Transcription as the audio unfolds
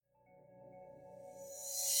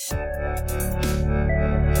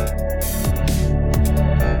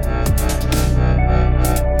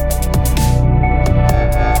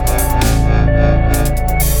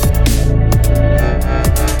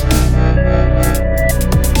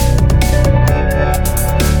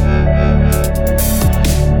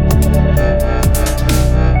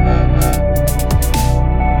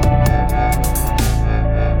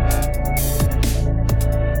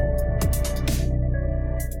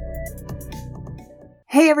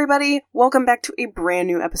Hey everybody, welcome back to a brand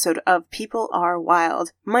new episode of People Are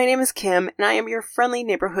Wild. My name is Kim, and I am your friendly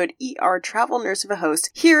neighborhood ER travel nurse of a host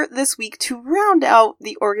here this week to round out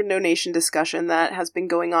the organ donation discussion that has been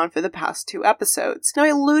going on for the past two episodes. Now, I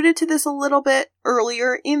alluded to this a little bit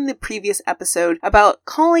earlier in the previous episode about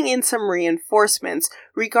calling in some reinforcements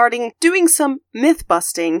regarding doing some myth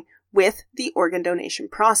busting with the organ donation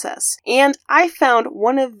process. And I found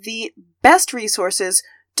one of the best resources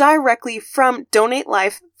directly from Donate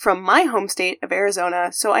Life from my home state of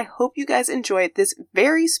Arizona, so I hope you guys enjoyed this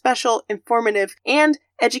very special, informative, and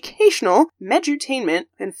educational medutainment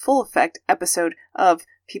in full effect episode of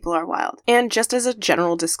People Are Wild. And just as a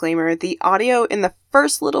general disclaimer, the audio in the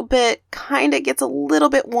first little bit kind of gets a little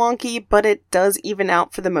bit wonky, but it does even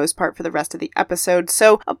out for the most part for the rest of the episode,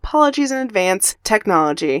 so apologies in advance.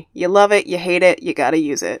 Technology. You love it, you hate it, you gotta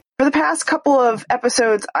use it. For the past couple of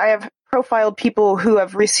episodes, I have profiled people who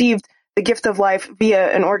have received the gift of life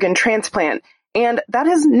via an organ transplant, and that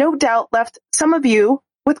has no doubt left some of you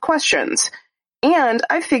with questions. And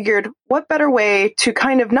I figured, what better way to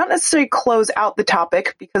kind of not necessarily close out the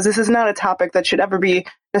topic, because this is not a topic that should ever be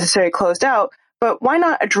necessarily closed out, but why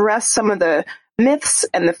not address some of the myths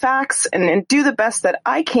and the facts and do the best that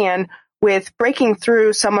I can with breaking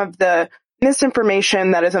through some of the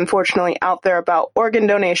misinformation that is unfortunately out there about organ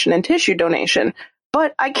donation and tissue donation.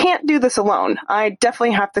 But I can't do this alone. I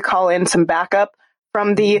definitely have to call in some backup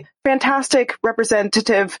from the fantastic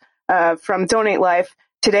representative from Donate Life.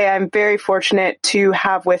 Today, I'm very fortunate to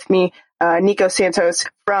have with me Nico Santos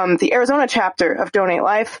from the Arizona chapter of Donate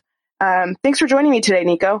Life. Thanks for joining me today,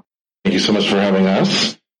 Nico. Thank you so much for having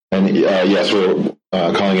us. And yes, we're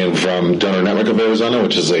calling in from Donor Network of Arizona,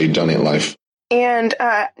 which is a Donate Life. And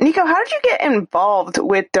Nico, how did you get involved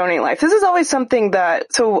with Donate Life? This is always something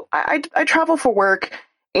that, so I travel for work,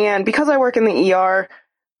 and because I work in the ER,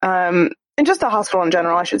 and just the hospital in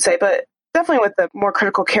general, I should say, but definitely with the more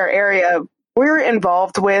critical care area, we're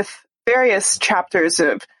involved with various chapters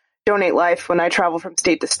of Donate Life. When I travel from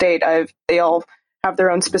state to state, they all have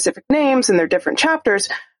their own specific names and their different chapters,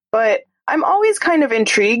 but I'm always kind of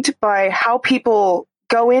intrigued by how people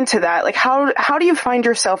go into that. Like, how do you find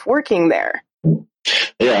yourself working there?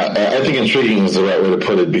 Yeah, I think intriguing is the right way to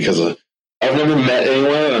put it, because I've never met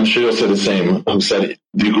anyone, and I'm sure you'll say the same, who said,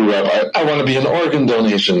 you grew up, I want to be an organ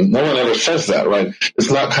donation. No one ever says that, right?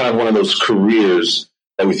 It's not kind of one of those careers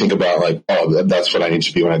that we think about, like, oh, that's what I need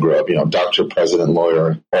to be when I grow up, doctor, president,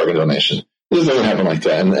 lawyer, organ donation. It just doesn't happen like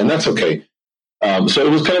that, and that's okay. So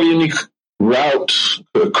it was kind of a unique route,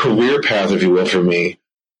 a career path, if you will, for me,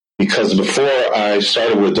 because before I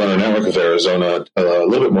started with Donor Network of Arizona, a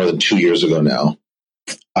little bit more than 2 years ago now,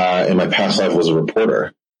 in my past life was a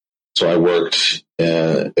reporter. So I worked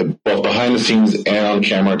both behind the scenes and on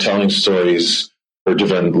camera, telling stories for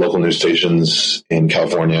different local news stations in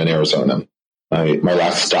California and Arizona. My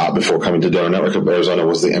last stop before coming to Donor Network of Arizona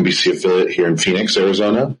was the NBC affiliate here in Phoenix,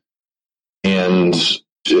 Arizona. And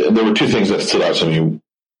there were two things that stood out to me.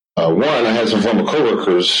 One, I had some former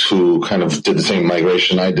coworkers who kind of did the same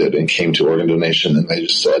migration I did and came to organ donation, and they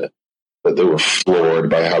just said that they were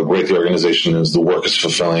floored by how great the organization is. The work is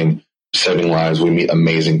fulfilling, saving lives. We meet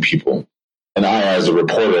amazing people. And I, as a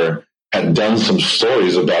reporter, had done some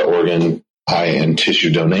stories about organ, eye, and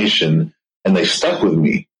tissue donation, and they stuck with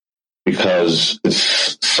me because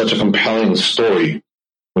it's such a compelling story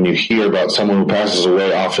when you hear about someone who passes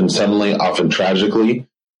away, often suddenly, often tragically,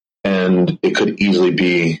 and it could easily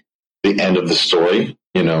be the end of the story.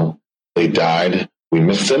 They died, we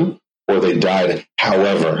missed them, or they died.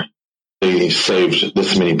 However, they saved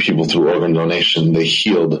this many people through organ donation. They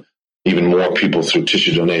healed even more people through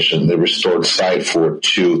tissue donation. They restored sight for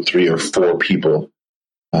 2, 3, or 4 people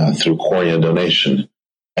through cornea donation.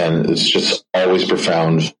 And it's just always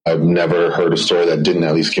profound. I've never heard a story that didn't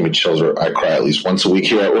at least give me chills, or I cry at least once a week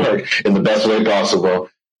here at work in the best way possible.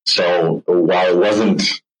 So while it wasn't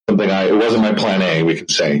it wasn't my plan A, we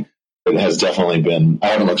could say, it has definitely been, I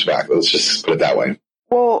haven't looked back. Let's just put it that way.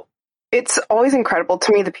 Well, it's always incredible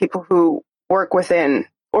to me, the people who work within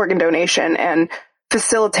organ donation and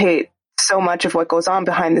facilitate so much of what goes on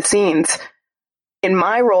behind the scenes. In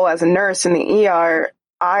my role as a nurse in the ER,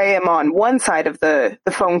 I am on one side of the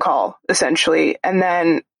phone call, essentially, and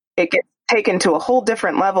then it gets taken to a whole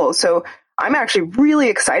different level. So I'm actually really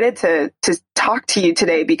excited to talk to you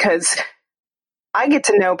today, because I get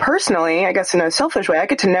to know personally, I guess in a selfish way, I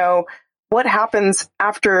get to know what happens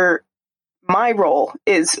after my role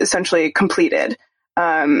is essentially completed,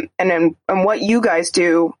 and what you guys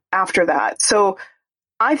do after that. So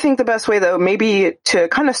I think the best way, though, maybe to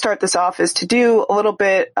kind of start this off, is to do a little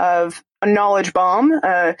bit of a knowledge bomb,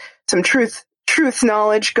 some truth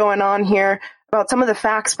knowledge going on here about some of the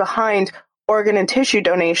facts behind organ and tissue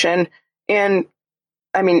donation. And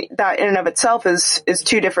I mean, that in and of itself is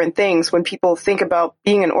two different things. When people think about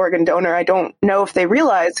being an organ donor, I don't know if they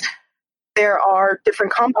realize there are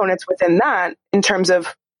different components within that in terms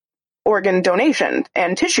of organ donation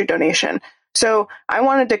and tissue donation. So I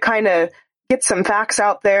wanted to kind of get some facts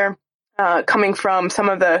out there coming from some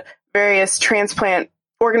of the various transplant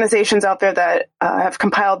organizations out there that have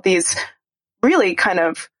compiled these really kind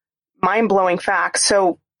of mind-blowing facts.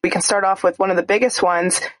 So we can start off with one of the biggest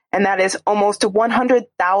ones, and that is almost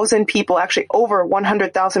 100,000 people, actually over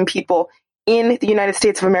 100,000 people in the United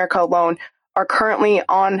States of America alone are currently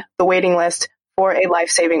on the waiting list for a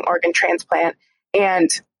life-saving organ transplant. And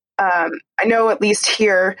I know at least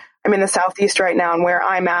here, I'm in the Southeast right now, and where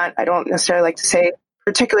I'm at, I don't necessarily like to say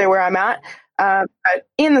particularly where I'm at, but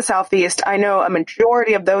in the Southeast, I know a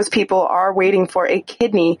majority of those people are waiting for a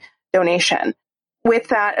kidney donation. With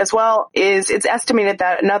that as well is it's estimated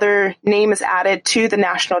that another name is added to the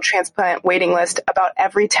national transplant waiting list about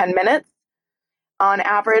every 10 minutes. On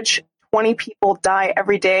average, 20 people die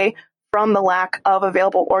every day from the lack of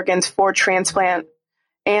available organs for transplant.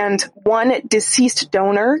 And one deceased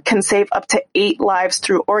donor can save up to 8 lives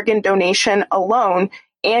through organ donation alone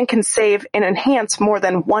and can save and enhance more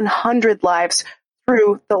than 100 lives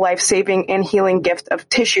through the life-saving and healing gift of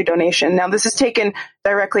tissue donation. Now, this is taken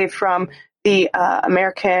directly from the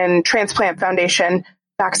American Transplant Foundation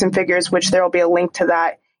facts and figures, which there will be a link to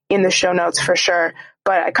that in the show notes for sure.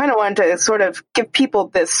 But I kind of wanted to sort of give people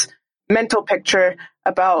this mental picture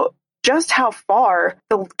about just how far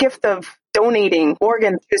the gift of donating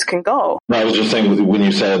organs can go. I was just saying, when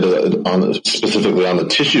you said specifically on the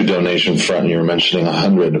tissue donation front, you were mentioning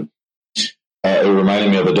 100. It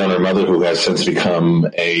reminded me of a donor mother who has since become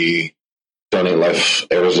a Donate Life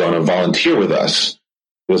Arizona volunteer with us.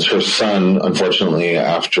 It was her son, unfortunately,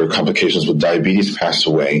 after complications with diabetes, passed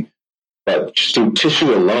away. But through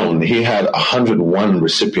tissue alone, he had 101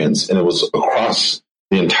 recipients, and it was across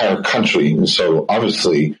the entire country. And so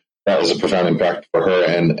obviously that was a profound impact for her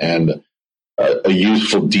and a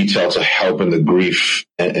useful detail to help in the grief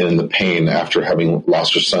and in the pain after having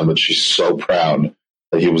lost her son. But she's so proud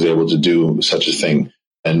that he was able to do such a thing.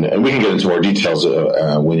 And we can get into more details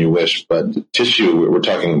when you wish. But tissue, we're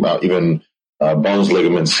talking about even bones,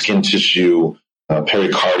 ligaments, skin tissue,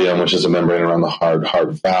 pericardium, which is a membrane around the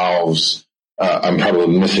heart valves. I'm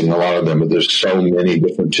probably missing a lot of them, but there's so many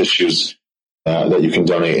different tissues that you can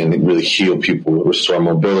donate and really heal people, restore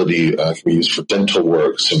mobility, can be used for dental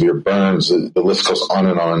work, severe burns. The list goes on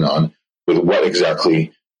and on and on with what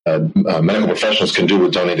exactly medical professionals can do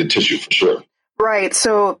with donated tissue, for sure. Right.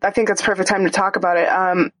 So I think that's perfect time to talk about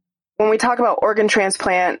it. When we talk about organ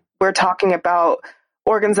transplant, we're talking about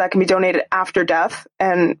organs that can be donated after death.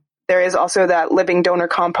 And there is also that living donor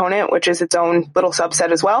component, which is its own little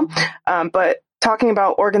subset as well. But talking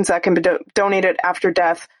about organs that can be donated after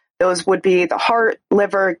death, those would be the heart,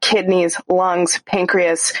 liver, kidneys, lungs,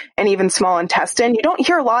 pancreas, and even small intestine. You don't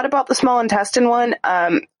hear a lot about the small intestine one.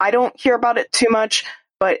 I don't hear about it too much,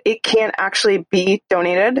 but it can actually be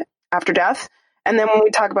donated after death. And then when we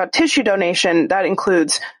talk about tissue donation, that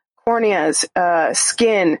includes corneas,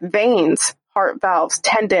 skin, veins, heart valves,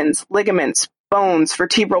 tendons, ligaments, bones,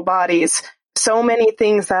 vertebral bodies, so many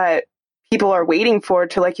things that people are waiting for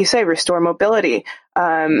to, like you say, restore mobility.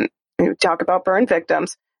 You talk about burn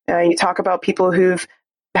victims. You talk about people who've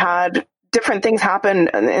had different things happen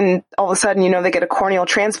and all of a sudden, they get a corneal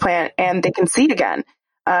transplant and they can see again.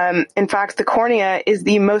 In fact, the cornea is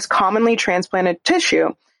the most commonly transplanted tissue,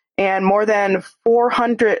 and more than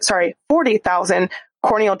 40,000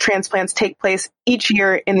 corneal transplants take place each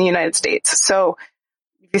year in the United States. So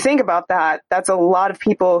if you think about that, that's a lot of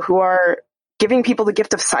people who are giving people the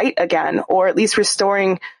gift of sight again, or at least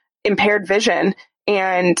restoring impaired vision.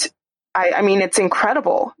 And I mean, it's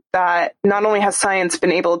incredible that not only has science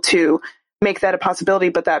been able to make that a possibility,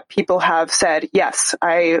 but that people have said, yes,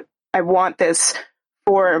 I want this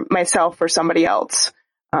for myself or somebody else.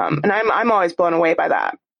 And I'm always blown away by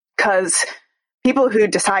that, because people who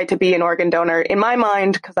decide to be an organ donor, in my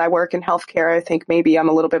mind, because I work in healthcare, I think maybe I'm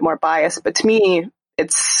a little bit more biased, but to me,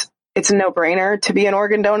 it's a no-brainer to be an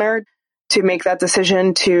organ donor, to make that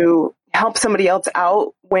decision to help somebody else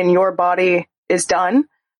out when your body is done,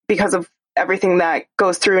 because of everything that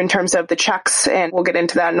goes through in terms of the checks. And we'll get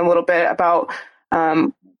into that in a little bit about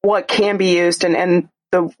what can be used and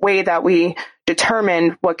the way that we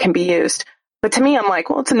determine what can be used. But to me, I'm like,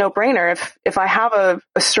 well, it's a no-brainer. If I have a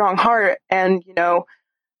strong heart and,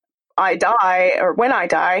 I die, or when I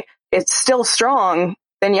die, it's still strong,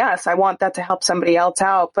 then yes, I want that to help somebody else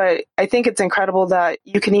out. But I think it's incredible that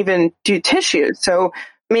you can even do tissue. So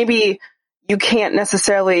maybe you can't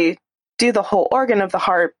necessarily do the whole organ of the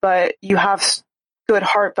heart, but you have good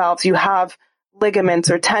heart valves, you have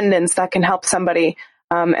ligaments or tendons that can help somebody,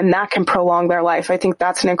 and that can prolong their life. I think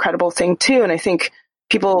that's an incredible thing too. And I think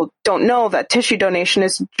people don't know that tissue donation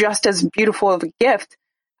is just as beautiful of a gift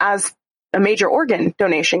as a major organ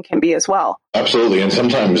donation can be as well. Absolutely. And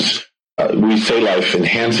sometimes we say life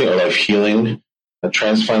enhancing or life healing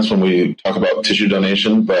transplants when we talk about tissue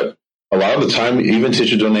donation, but a lot of the time, even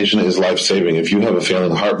tissue donation is life saving. If you have a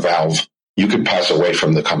failing heart valve, you could pass away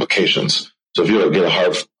from the complications. So if you get a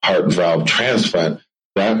heart valve transplant,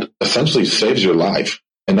 that essentially saves your life.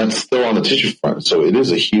 And that's still on the tissue front. So it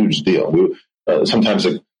is a huge deal. Sometimes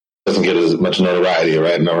it doesn't get as much notoriety,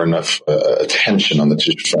 right? Nor enough attention on the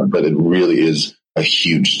tissue front, but it really is a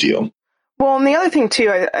huge deal. Well, and the other thing too,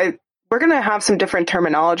 we're going to have some different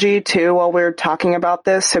terminology too while we're talking about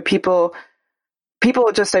this. So people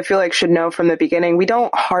just, I feel like, should know from the beginning, we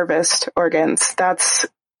don't harvest organs. That's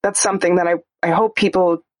something that I hope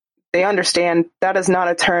people, they understand. That is not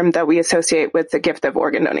a term that we associate with the gift of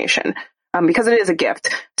organ donation, because it is a gift.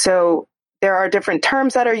 So there are different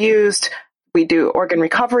terms that are used. We do organ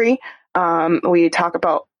recovery. We talk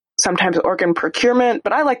about sometimes organ procurement,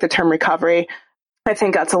 but I like the term recovery. I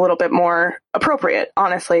think that's a little bit more appropriate,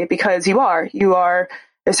 honestly, because you are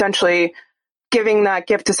essentially giving that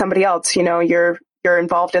gift to somebody else. You know, you're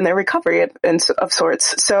involved in their recovery of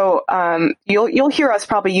sorts. So you'll hear us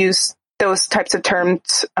probably use those types of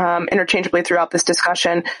terms interchangeably throughout this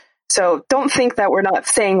discussion. So don't think that we're not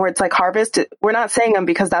saying words like harvest. We're not saying them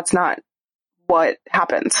because that's not what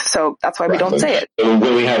happens. So that's why we don't say it.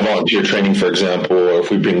 When we have volunteer training, for example, or if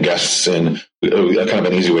we bring guests in, kind of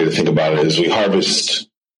an easy way to think about it is we harvest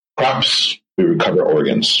crops, we recover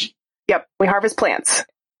organs. Yep, we harvest plants.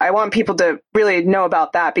 I want people to really know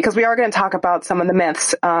about that because we are going to talk about some of the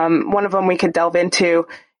myths. One of them we could delve into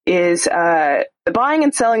is the buying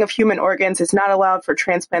and selling of human organs is not allowed for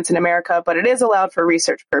transplants in America, but it is allowed for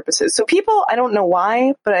research purposes. So people, I don't know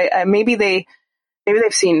why, but maybe they've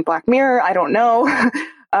seen Black Mirror. I don't know.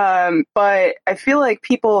 But I feel like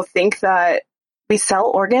people think that we sell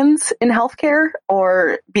organs in healthcare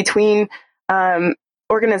or between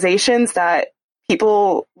organizations that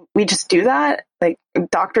we just do that. Like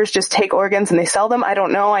doctors just take organs and they sell them. I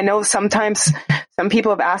don't know. I know sometimes some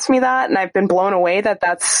people have asked me that and I've been blown away that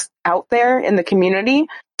that's out there in the community.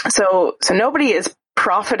 So nobody is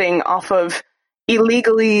profiting off of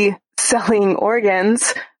illegally selling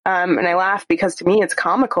organs. And I laugh because to me it's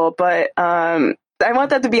comical, but I want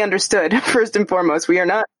that to be understood first and foremost. We are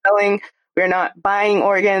not selling, we are not buying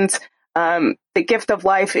organs. The gift of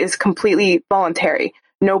life is completely voluntary.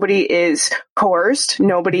 Nobody is coerced.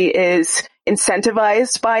 Nobody is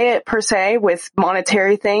incentivized by it per se with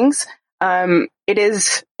monetary things. It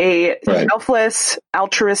is a selfless,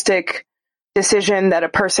 altruistic decision that a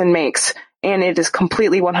person makes, and it is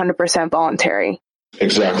completely 100% voluntary.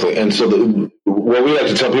 Exactly. And so what we like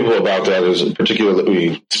to tell people about that is,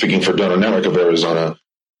 particularly speaking for Donor Network of Arizona,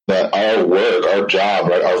 that our work, our job,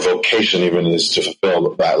 right, our vocation even is to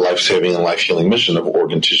fulfill that life-saving and life-healing mission of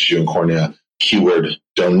organ, tissue, and cornea, keyword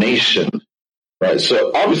donation, right?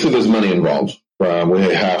 So obviously there's money involved. We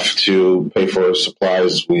have to pay for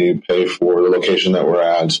supplies. We pay for the location that we're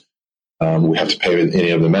at. We have to pay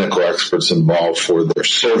any of the medical experts involved for their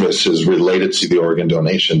services related to the organ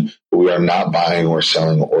donation. But we are not buying or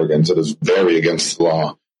selling organs. It is very against the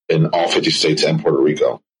law in all 50 states and Puerto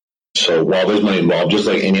Rico. So while there's money involved, just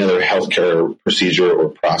like any other healthcare procedure or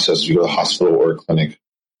process, you go to a hospital or a clinic,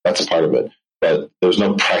 that's a part of it. But there's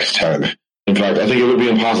no price tag. In fact, I think it would be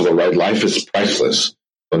impossible, right? Life is priceless.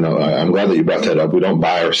 So no, I'm glad that you brought that up. We don't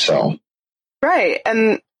buy or sell. Right.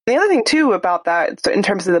 And the other thing too about that, in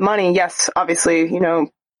terms of the money, yes, obviously, you know,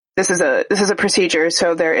 this is a procedure,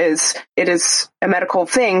 so it is a medical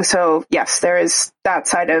thing. So yes, there is that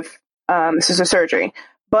side of this is a surgery.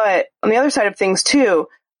 But on the other side of things too,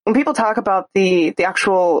 when people talk about the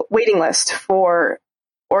actual waiting list for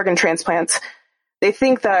organ transplants, they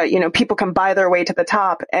think that, you know, people can buy their way to the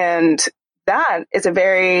top, and that is a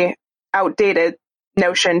very outdated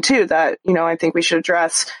notion too. That, you know, I think we should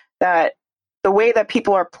address that. The way that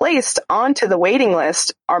people are placed onto the waiting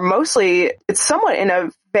list are mostly, it's somewhat in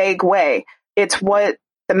a vague way. It's what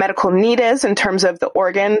the medical need is in terms of the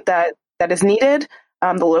organ that is needed,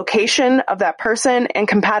 the location of that person, and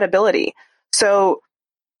compatibility. So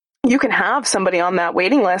you can have somebody on that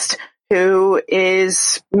waiting list who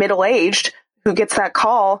is middle-aged, who gets that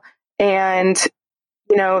call, and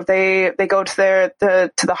you know, they go to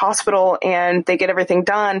the hospital and they get everything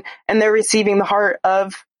done, and they're receiving the heart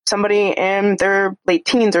of somebody in their late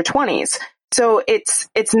teens or 20s. So it's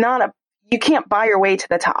not you can't buy your way to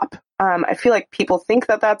the top. I feel like people think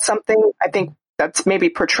that that's something, I think that's maybe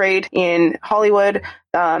portrayed in Hollywood,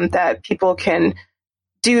 that people can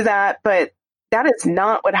do that, but that is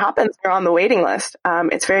not what happens there on the waiting list.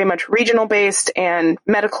 It's very much regional based and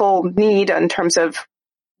medical need in terms of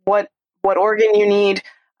what organ you need,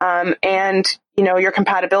 and, your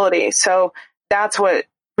compatibility. So that's what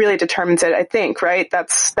really determines it, I think, right?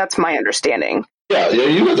 That's my understanding. Yeah,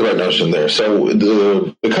 you got the right notion there. So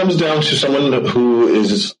it comes down to someone who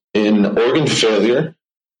is in organ failure,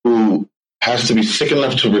 who has to be sick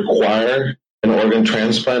enough to require an organ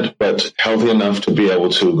transplant, but healthy enough to be able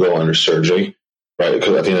to go under surgery, right?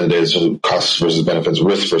 Because at the end of the day, it's costs versus benefits,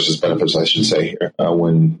 risk versus benefits, I should say here.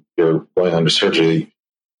 When you're going under surgery,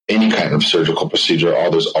 any kind of surgical procedure,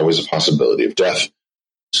 there's always a possibility of death.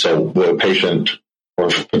 So the patient or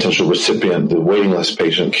potential recipient, the waiting list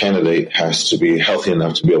patient candidate, has to be healthy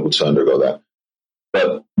enough to be able to undergo that.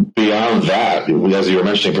 But beyond that, as you were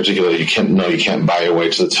mentioning particularly, you can't buy your way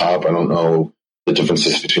to the top. I don't know the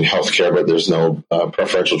differences between healthcare, but there's no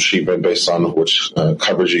preferential treatment based on which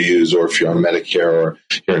coverage you use, or if you're on Medicare, or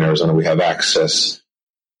here in Arizona we have access.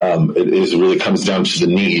 It really comes down to the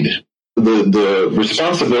need. The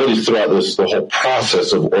responsibilities throughout the whole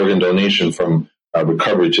process of organ donation, from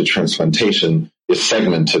recovery to transplantation, is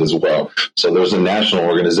segmented as well. So there's a national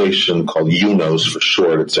organization called UNOS for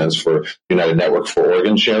short. It stands for United Network for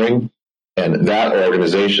Organ Sharing. And that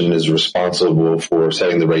organization is responsible for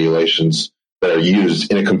setting the regulations that are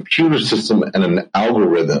used in a computer system and an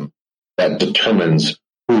algorithm that determines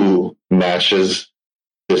who matches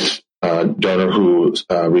this donor who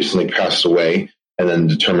recently passed away, and then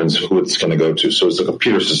determines who it's going to go to. So it's a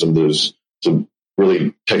computer system. There's to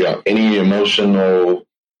really take out any emotional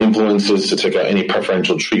influences, to take out any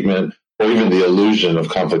preferential treatment, or even the illusion of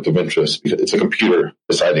conflict of interest, because it's a computer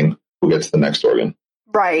deciding who gets the next organ.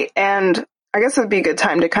 Right. And I guess it would be a good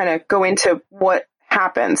time to kind of go into what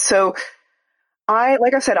happens. So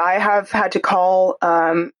like I said, I have had to call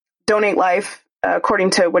Donate Life,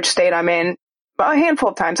 according to which state I'm in, a handful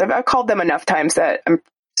of times. I've called them enough times that I'm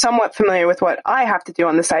somewhat familiar with what I have to do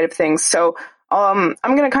on the side of things. So I'm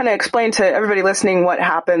going to kind of explain to everybody listening what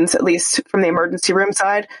happens, at least from the emergency room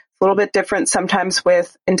side. It's a little bit different sometimes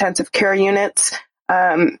with intensive care units,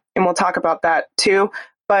 and we'll talk about that too.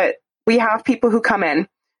 But we have people who come in,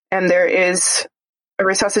 and there is a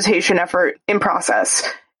resuscitation effort in process,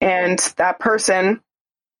 and that person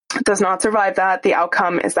does not survive that. The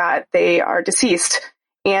outcome is that they are deceased.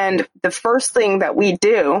 And the first thing that we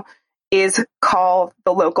do is call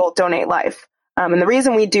the local Donate Life. And the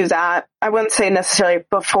reason we do that, I wouldn't say necessarily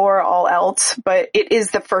before all else, but it is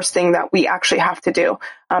the first thing that we actually have to do.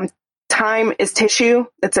 Time is tissue.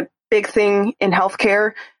 It's a big thing in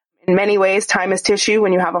healthcare. In many ways, time is tissue.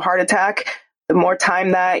 When you have a heart attack, the more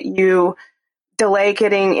time that you delay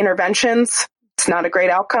getting interventions, it's not a great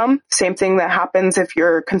outcome. Same thing that happens if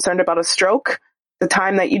you're concerned about a stroke. The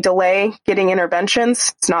time that you delay getting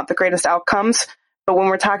interventions, it's not the greatest outcomes. But when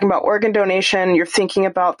we're talking about organ donation, you're thinking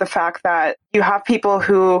about the fact that you have people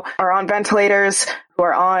who are on ventilators, who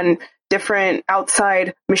are on different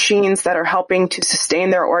outside machines that are helping to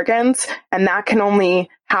sustain their organs. And that can only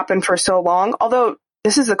happen for so long. Although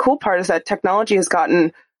this is the cool part, is that technology has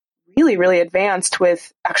gotten really, really advanced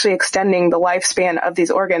with actually extending the lifespan of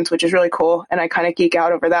these organs, which is really cool. And I kind of geek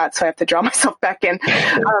out over that, so I have to draw myself back in.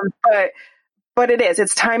 But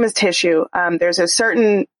it's time is tissue. There's a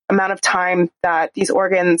certain amount of time that these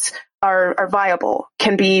organs are viable,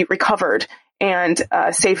 can be recovered, and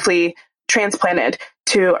safely transplanted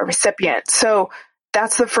to a recipient. So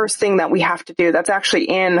that's the first thing that we have to do. That's actually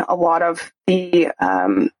in a lot of the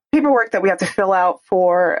paperwork that we have to fill out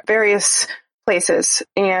for various places.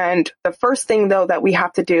 And the first thing, though, that we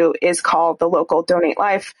have to do is call the local Donate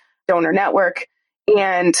Life donor network.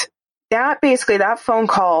 And that phone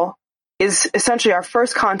call is essentially our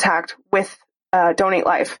first contact with Donate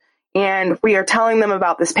Life. And we are telling them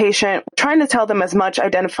about this patient, trying to tell them as much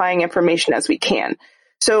identifying information as we can.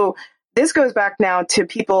 So this goes back now to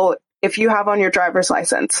people, if you have on your driver's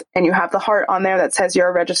license and you have the heart on there that says you're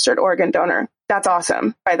a registered organ donor, that's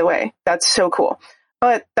awesome, by the way. That's so cool.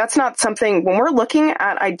 But that's not something, when we're looking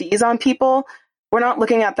at IDs on people, we're not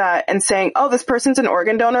looking at that and saying, oh, this person's an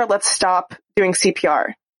organ donor, let's stop doing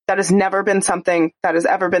CPR. That has never been something that has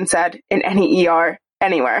ever been said in any ER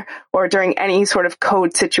anywhere, or during any sort of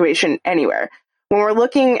code situation anywhere. When we're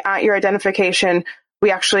looking at your identification, we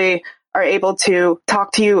actually are able to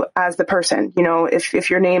talk to you as the person. You know, if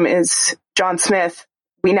your name is John Smith,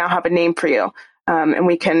 we now have a name for you, and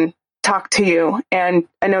we can talk to you. And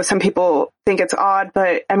I know some people think it's odd,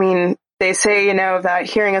 but I mean, they say, that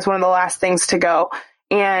hearing is one of the last things to go.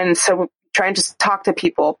 And so try and just talk to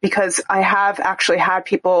people, because I have actually had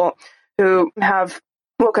people who have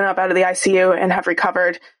woken up out of the ICU and have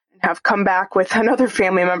recovered and have come back with another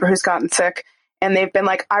family member who's gotten sick. And they've been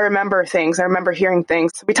like, I remember things. I remember hearing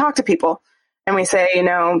things. So we talk to people and we say,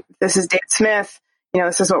 this is David Smith.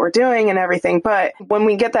 This is what we're doing and everything. But when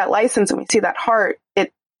we get that license and we see that heart,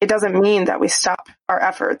 it doesn't mean that we stop our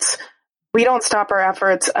efforts. We don't stop our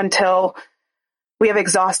efforts until we have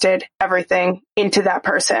exhausted everything into that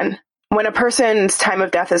person. When a person's time of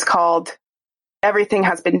death is called, everything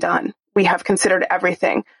has been done. We have considered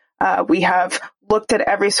everything. We have looked at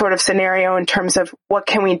every sort of scenario in terms of what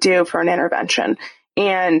can we do for an intervention.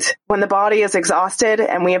 And when the body is exhausted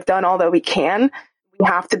and we have done all that we can, we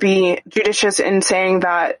have to be judicious in saying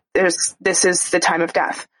that this is the time of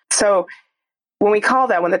death. So when we call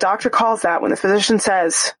that, when the doctor calls that, when the physician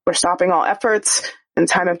says we're stopping all efforts and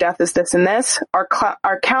time of death is this and this, our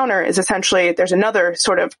counter is essentially, there's another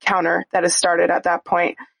sort of counter that is started at that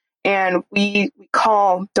point. And we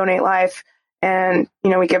call Donate Life and,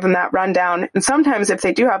 we give them that rundown. And sometimes if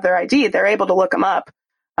they do have their ID, they're able to look them up.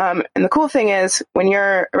 And the cool thing is when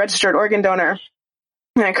you're a registered organ donor,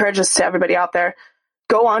 and I encourage this to everybody out there,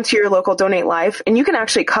 go onto your local Donate Life and you can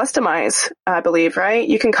actually customize, I believe, right?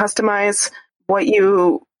 You can customize what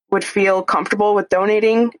you would feel comfortable with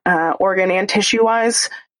donating, organ and tissue-wise.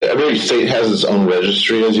 Every state has its own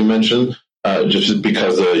registry, as you mentioned, just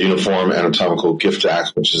because the Uniform Anatomical Gift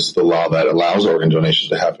Act, which is the law that allows organ donations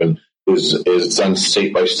to happen, is done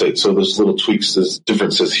state by state. So there's little tweaks, there's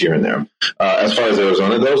differences here and there. As far as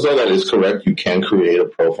Arizona goes, though, that is correct. You can create a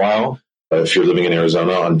profile if you're living in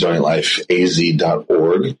Arizona on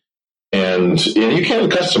donatelifeaz.org. And you can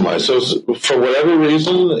customize. So for whatever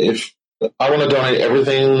reason, if I want to donate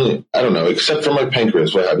everything, I don't know, except for my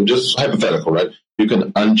pancreas, what have you, just hypothetical, right? You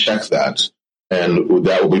can uncheck that, and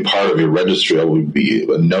that will be part of your registry. It will be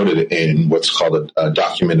noted in what's called a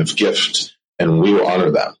document of gift, and we will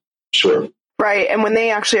honor that. Sure. Right. And when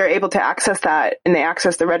they actually are able to access that and they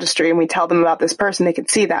access the registry and we tell them about this person, they can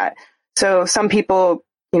see that. So some people,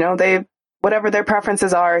 whatever their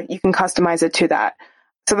preferences are, you can customize it to that.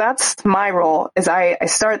 So that's my role, is I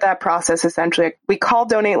start that process essentially. We call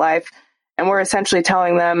Donate Life. And we're essentially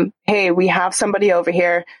telling them, hey, we have somebody over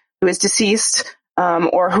here who is deceased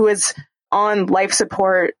or who is on life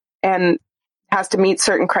support and has to meet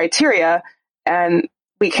certain criteria. And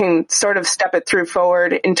we can sort of step it through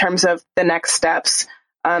forward in terms of the next steps.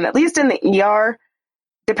 At least in the ER,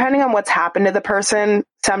 depending on what's happened to the person,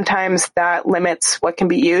 sometimes that limits what can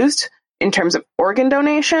be used in terms of organ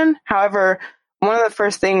donation. However, one of the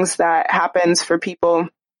first things that happens for people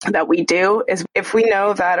that we do is if we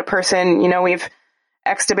know that a person, we've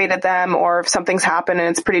extubated them, or if something's happened and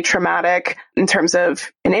it's pretty traumatic in terms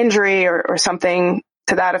of an injury or something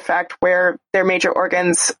to that effect where their major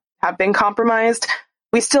organs have been compromised,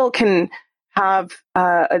 we still can have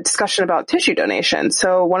a discussion about tissue donation.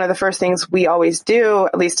 So one of the first things we always do,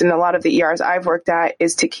 at least in a lot of the ERs I've worked at,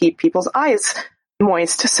 is to keep people's eyes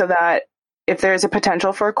moist so that if there's a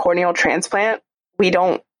potential for a corneal transplant, we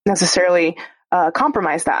don't necessarily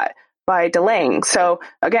compromise that by delaying. So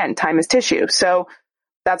again, time is tissue. So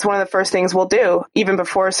that's one of the first things we'll do, even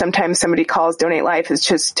before sometimes somebody calls Donate Life, is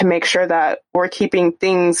just to make sure that we're keeping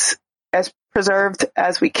things as preserved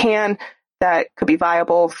as we can that could be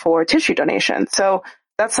viable for tissue donation. So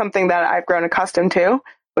that's something that I've grown accustomed to,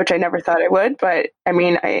 which I never thought I would. But I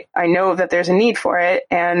mean, I know that there's a need for it,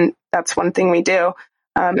 and that's one thing we do.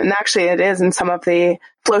 And actually it is in some of the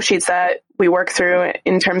flow sheets that we work through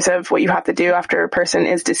in terms of what you have to do after a person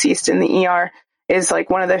is deceased in the ER, is like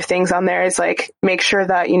one of the things on there is like, make sure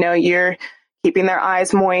that, you're keeping their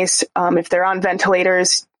eyes moist. If they're on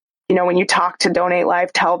ventilators, when you talk to Donate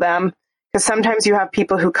Life, tell them, because sometimes you have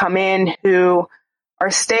people who come in who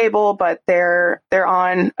are stable, but they're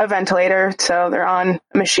on a ventilator. So they're on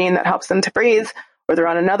a machine that helps them to breathe, or they're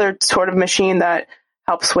on another sort of machine that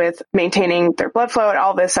helps with maintaining their blood flow and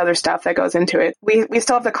all this other stuff that goes into it. We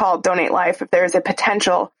still have to call Donate Life if there is a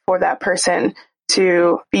potential for that person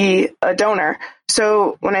to be a donor.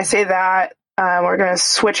 So when I say that, we're going to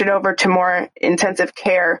switch it over to more intensive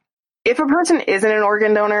care. If a person isn't an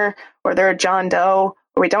organ donor, or they're a John Doe,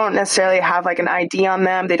 or we don't necessarily have like an ID on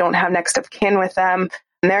them, they don't have next of kin with them,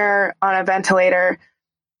 and they're on a ventilator,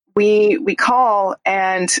 we call.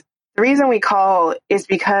 And the reason we call is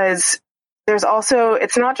because there's also,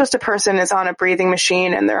 it's not just a person is on a breathing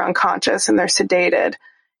machine and they're unconscious and they're sedated.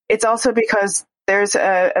 It's also because there's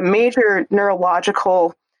a major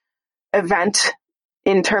neurological event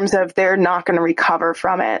in terms of they're not going to recover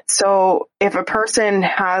from it. So if a person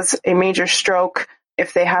has a major stroke,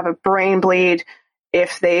 if they have a brain bleed,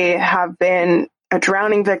 if they have been a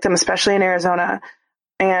drowning victim, especially in Arizona,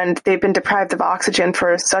 and they've been deprived of oxygen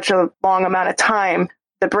for such a long amount of time,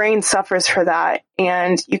 the brain suffers for that.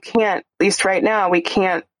 And you can't, at least right now, we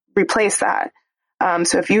can't replace that.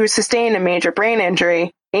 So if you sustain a major brain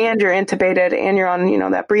injury and you're intubated and you're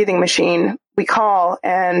on, that breathing machine, we call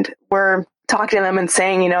and we're talking to them and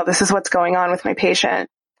saying, this is what's going on with my patient.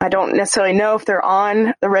 I don't necessarily know if they're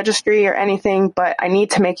on the registry or anything, but I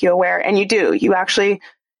need to make you aware. And you do. You actually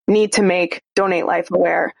need to make Donate Life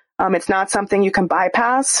aware. It's not something you can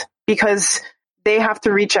bypass because they have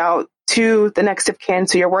to reach out to the next of kin.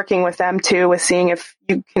 So you're working with them too, with seeing if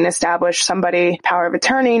you can establish somebody, power of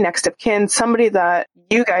attorney, next of kin, somebody that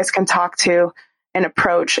you guys can talk to and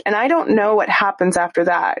approach. And I don't know what happens after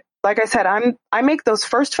that. Like I said, I make those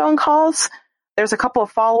first phone calls. There's a couple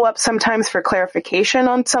of follow-ups sometimes for clarification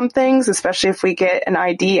on some things, especially if we get an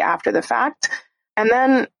ID after the fact. And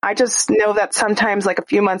then I just know that sometimes, like a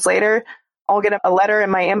few months later, I'll get a letter in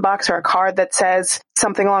my inbox or a card that says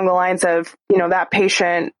something along the lines of, that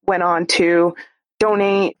patient went on to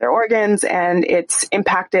donate their organs and it's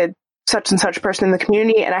impacted such and such person in the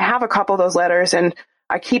community. And I have a couple of those letters and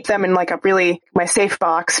I keep them in my safe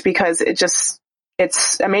box because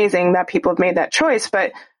it's amazing that people have made that choice.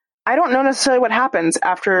 But I don't know necessarily what happens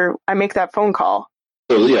after I make that phone call.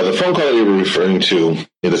 So yeah, the phone call that you were referring to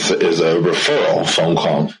is a referral phone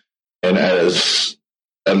call. And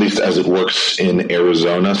at least as it works in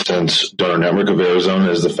Arizona, since Donor Network of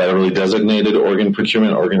Arizona is the federally designated organ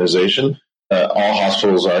procurement organization, all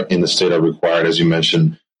hospitals in the state are required, as you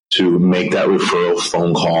mentioned, to make that referral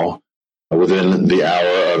phone call within the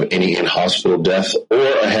hour of any in-hospital death or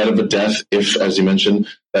ahead of a death if, as you mentioned,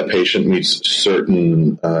 that patient meets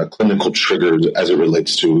certain clinical triggers as it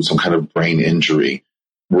relates to some kind of brain injury.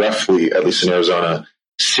 Roughly, at least in Arizona,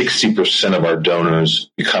 60% of our donors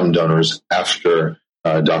become donors after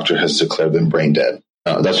a doctor has declared them brain dead.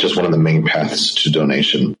 That's just one of the main paths to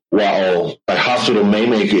donation. While a hospital may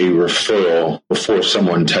make a referral before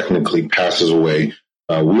someone technically passes away,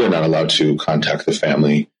 we are not allowed to contact the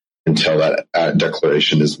family until that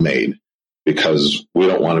declaration is made because we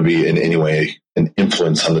don't want to be in any way an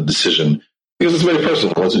influence on the decision because it's very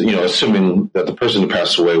personal. Assuming that the person who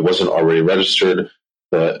passed away wasn't already registered,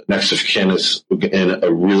 the next of kin is in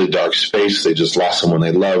a really dark space. They just lost someone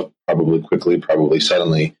they love, probably quickly, probably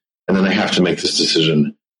suddenly. And then they have to make this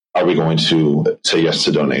decision. Are we going to say yes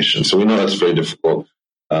to donation? So we know that's very difficult,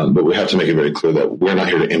 but we have to make it very clear that we're not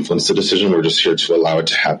here to influence the decision. We're just here to allow it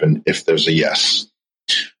to happen if there's a yes.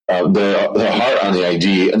 The heart on the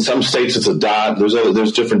ID, in some states it's a dot.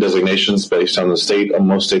 There's different designations based on the state.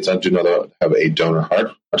 Most states I do know that have a donor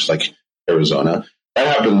heart, much like Arizona. That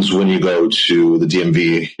happens when you go to the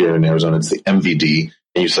DMV here in Arizona. It's the MVD,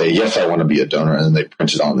 and you say, yes, I want to be a donor, and they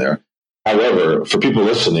print it on there. However, for people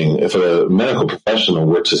listening, if a medical professional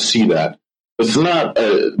were to see that, it's not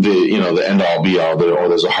the end-all, be-all,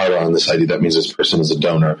 there's a heart on this ID, that means this person is a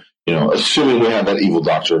donor. Assuming we have that evil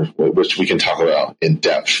doctor, which we can talk about in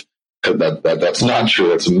depth, because that's not true.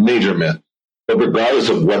 That's a major myth. But regardless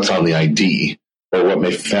of what's on the ID or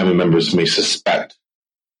what family members may suspect,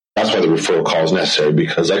 that's why the referral call is necessary,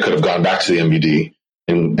 because I could have gone back to the MVD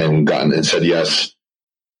and said yes,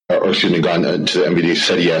 gone to the MVD,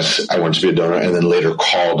 said yes, I want to be a donor, and then later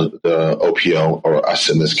called the OPO, or us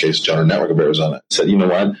in this case, Donor Network of Arizona, and said, you know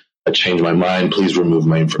what, I changed my mind, please remove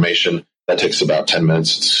my information. That takes about 10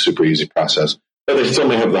 minutes. It's a super easy process. But they still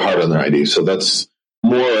may have the heart on their ID. So that's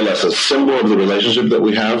more or less a symbol of the relationship that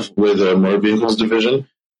we have with the Motor Vehicles Division.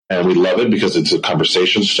 And we love it because it's a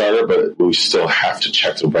conversation starter, but we still have to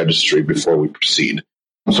check the registry before we proceed.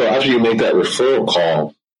 So after you make that referral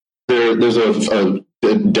call, there's a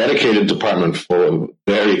dedicated department full of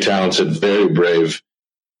very talented, very brave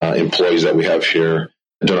employees that we have here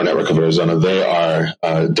at Donor Network of Arizona. They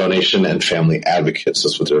are donation and family advocates.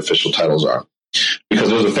 That's what their official titles are. Because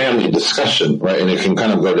there's a family discussion, right? And it can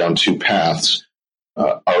kind of go down two paths.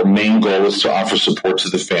 Our main goal is to offer support to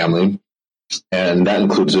the family. And that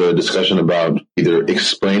includes a discussion about either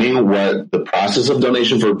explaining what the process of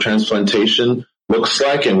donation for transplantation looks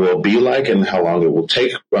like and will be like and how long it will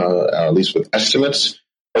take, at least with estimates,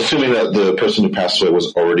 assuming that the person who passed away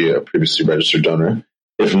was already a previously registered donor.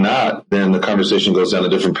 If not, then the conversation goes down a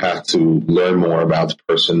different path to learn more about the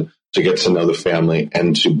person, to get to know the family,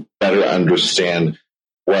 and to better understand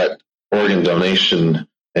what organ donation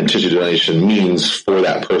and tissue donation means for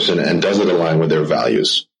that person, and does it align with their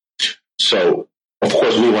values. So, of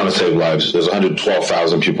course, we want to save lives. There's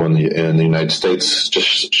 112,000 people in the United States,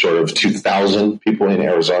 just short of 2,000 people in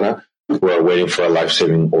Arizona who are waiting for a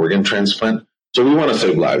life-saving organ transplant. So we want to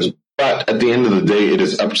save lives. But at the end of the day, it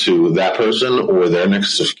is up to that person or their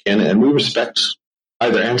next of kin, and we respect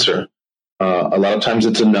either answer. A lot of times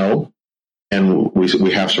it's a no, and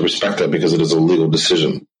we have to respect that because it is a legal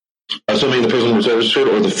decision. Assuming the person was registered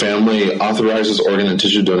or the family authorizes organ and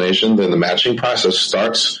tissue donation, then the matching process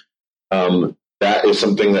starts. That is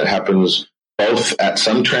something that happens both at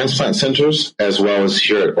some transplant centers as well as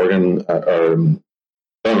here at Donor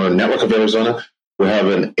Network of Arizona. We have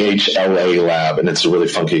an HLA lab, and it's a really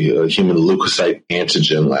funky human leukocyte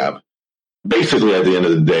antigen lab. Basically, at the end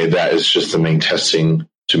of the day, that is just the main testing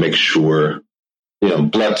to make sure,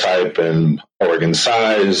 blood type and organ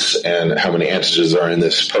size and how many antigens are in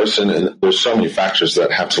this person. And there's so many factors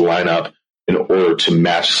that have to line up in order to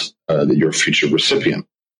match your future recipient.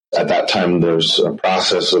 At that time, there's a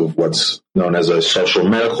process of what's known as a social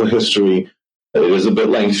medical history. It is a bit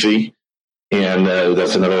lengthy, and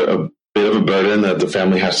that's a bit of a burden that the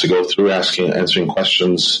family has to go through, answering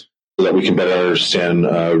questions so that we can better understand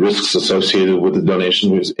risks associated with the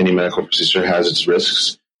donation, because any medical procedure has its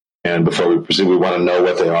risks. And before we proceed, we want to know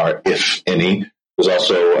what they are, if any. There's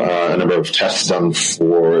also a number of tests done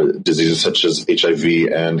for diseases such as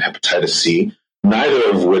HIV and hepatitis C,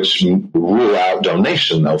 neither of which rule out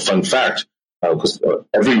donation, though. Fun fact, because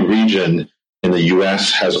every region in the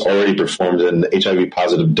U.S. has already performed an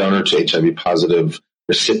HIV-positive donor to HIV-positive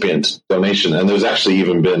recipient donation. And there's actually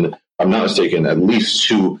even been, if I'm not mistaken, at least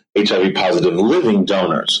 2 HIV-positive living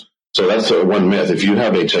donors. So that's one myth. If you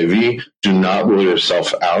have HIV, do not rule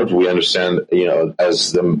yourself out. We understand,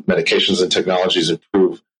 as the medications and technologies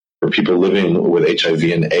improve for people living with HIV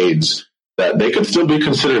and AIDS, that they could still be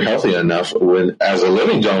considered healthy enough as a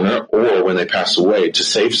living donor or when they pass away to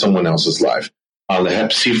save someone else's life. On the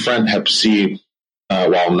Hep C front, Hep C,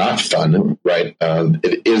 while not fun, right,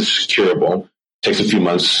 it is curable. Takes a few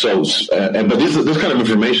months. But this kind of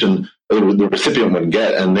information the recipient would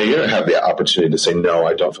get, and they have the opportunity to say, no,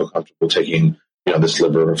 I don't feel comfortable taking this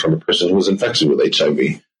liver from a person who was infected with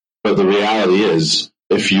HIV. But the reality is,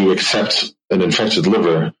 if you accept an infected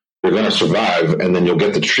liver, you're going to survive, and then you'll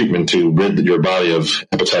get the treatment to rid your body of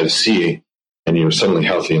hepatitis C, and you're suddenly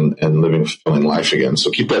healthy and living a fulfilling life again.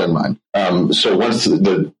 So keep that in mind. So once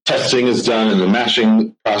the testing is done and the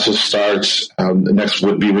matching process starts, the next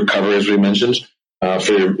would be recovery, as we mentioned.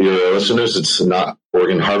 For your listeners, it's not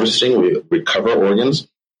organ harvesting. We recover organs.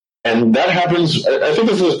 And that happens, I think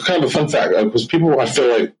this is kind of a fun fact, because people, I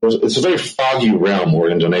feel like it's a very foggy realm,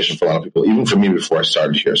 organ donation, for a lot of people, even for me before I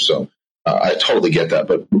started here. So I totally get that.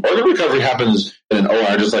 But organ recovery happens in an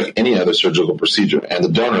OR just like any other surgical procedure. And the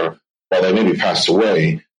donor, while they may be passed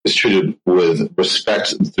away, is treated with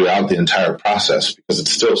respect throughout the entire process, because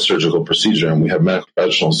it's still a surgical procedure, and we have medical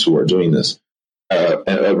professionals who are doing this.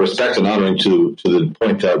 Respect and honoring to the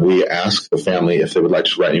point that we ask the family if they would like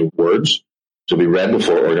to write any words to be read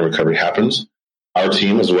before organ recovery happens. Our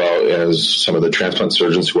team, as well as some of the transplant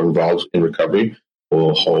surgeons who are involved in recovery,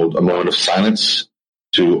 will hold a moment of silence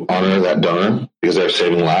to honor that donor, because they're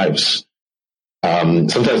saving lives.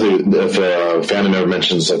 Sometimes if a family member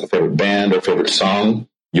mentions like a favorite band or favorite song,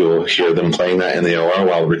 you'll hear them playing that in the OR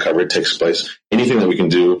while recovery takes place. Anything that we can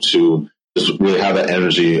do to just really have that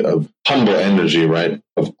energy of humble energy, right,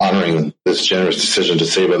 of honoring this generous decision to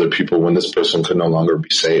save other people when this person could no longer be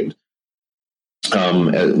saved.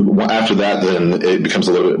 After that, then it becomes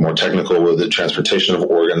a little bit more technical with the transportation of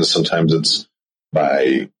organs. Sometimes it's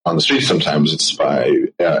on the street, sometimes it's by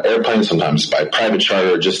airplane, sometimes by private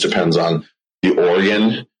charter. It just depends on the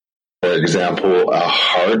organ. For example, a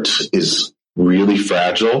heart is really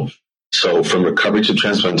fragile. So from recovery to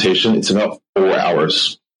transplantation, it's about 4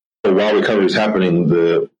 hours. So while recovery is happening,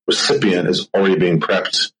 the recipient is already being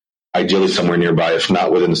prepped, ideally somewhere nearby. If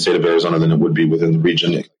not within the state of Arizona, then it would be within the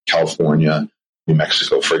region, California, New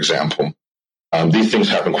Mexico, for example. These things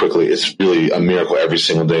happen quickly. It's really a miracle every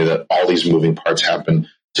single day that all these moving parts happen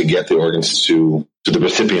to get the organs to the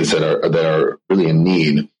recipients that are really in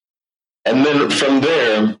need. And then from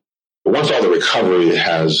there, once all the recovery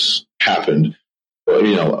has happened,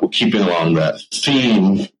 keeping along that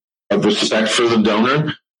theme of respect for the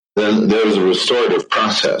donor, then there's a restorative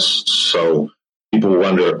process. So people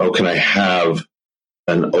wonder, can I have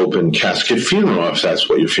an open casket funeral if that's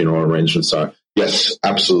what your funeral arrangements are? Yes,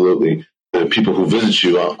 absolutely. The people who visit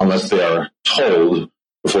you, unless they are told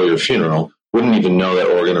before your funeral, wouldn't even know that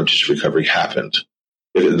organ or tissue recovery happened.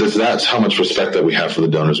 That's how much respect that we have for the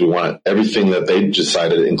donors. We want everything that they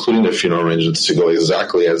decided, including their funeral arrangements, to go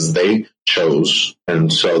exactly as they chose.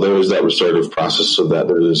 And so there is that restorative process so that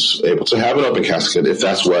there is able to have an open casket if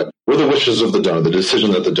that's what were the wishes of the donor, the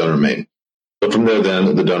decision that the donor made. But from there,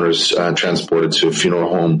 then the donor is transported to a funeral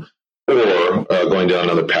home or going down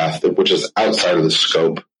another path, which is outside of the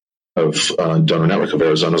scope of Donor Network of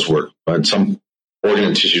Arizona's work. But some organ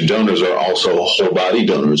and tissue donors are also whole body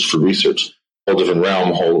donors for research. Whole different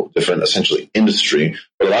realm, whole different, essentially, industry.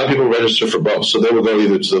 But a lot of people register for both. So they will go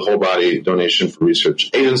either to the whole body donation for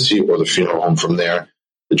research agency or the funeral home. From there,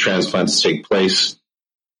 the transplants take place.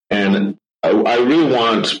 And I really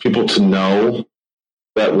want people to know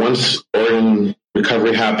that once organ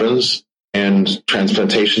recovery happens and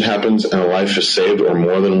transplantation happens and a life is saved, or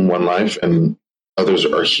more than one life, and others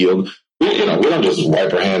are healed, we don't just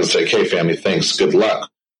wipe our hands and say, "Okay, family, thanks, good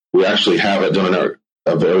luck." We actually have at Donor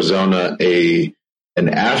of Arizona an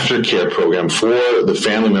aftercare program for the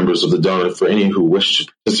family members of the donor, for any who wish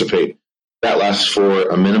to participate. That lasts for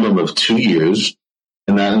a minimum of 2 years,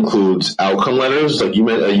 and that includes outcome letters. Like you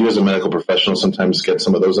as a medical professional sometimes get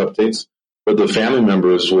some of those updates, but the family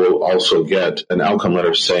members will also get an outcome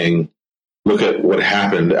letter saying, "Look at what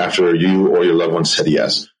happened after you or your loved one said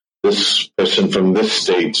yes. This person from this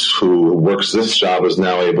state who works this job is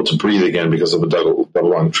now able to breathe again because of a double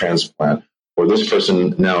lung transplant. Or this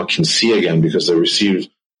person now can see again because they received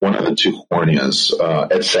one of the two corneas,"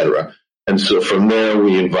 etc. And so from there,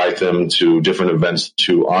 we invite them to different events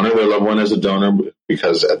to honor their loved one as a donor,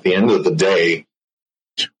 because at the end of the day,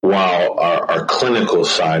 while our clinical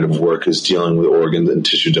side of work is dealing with organ and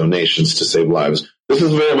tissue donations to save lives, this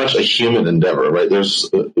is very much a human endeavor, right? There's,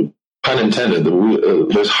 pun intended,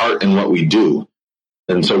 there's heart in what we do.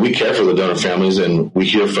 And so we care for the donor families, and we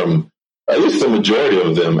hear from at least the majority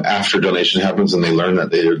of them after donation happens and they learn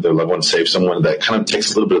that their loved one saved someone. That kind of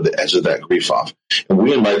takes a little bit of the edge of that grief off. And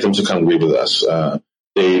we invite them to come grieve with us.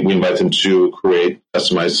 We invite them to create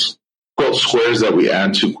customized quilt squares that we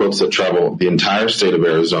add to quilts that travel the entire state of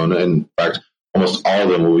Arizona. In fact, almost all of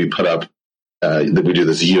them will be put up, that we do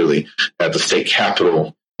this yearly, at the state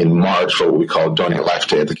capitol in March for what we call Donate Life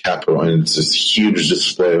Day at the Capitol. And it's this huge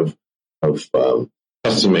display of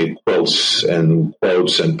custom-made quilts and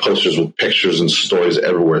quotes and posters with pictures and stories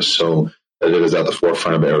everywhere, so that it is at the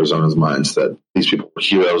forefront of Arizona's minds that these people were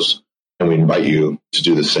heroes, and we invite you to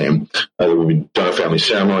do the same. There will be donor family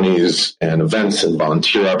ceremonies and events and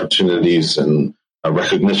volunteer opportunities and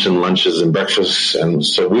recognition lunches and breakfasts, and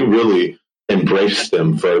so we really embrace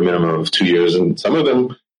them for a minimum of 2 years, and some of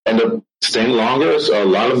them end up staying longer. So a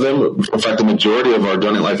lot of them, in fact, the majority of our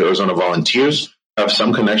Donate Life Arizona volunteers have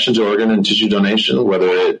some connection to organ and tissue donation, whether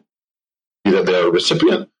it be that they're a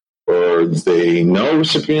recipient or they know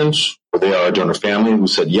recipients, or they are a donor family who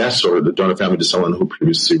said yes, or the donor family to someone who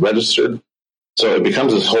previously registered. So it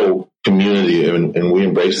becomes this whole community, and we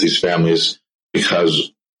embrace these families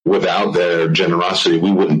because without their generosity,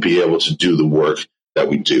 we wouldn't be able to do the work that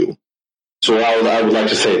we do. So I would like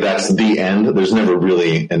to say that's the end. There's never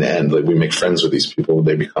really an end. Like, we make friends with these people.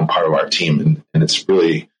 They become part of our team, and it's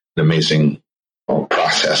really an amazing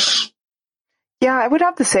process. Yeah, I would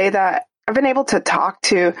have to say that I've been able to talk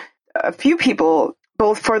to a few people,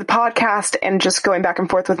 both for the podcast and just going back and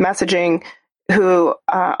forth with messaging, who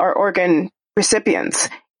are organ recipients.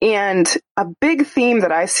 And a big theme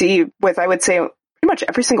that I see with, I would say, pretty much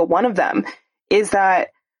every single one of them is that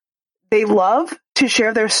they love to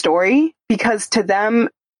share their story, because to them,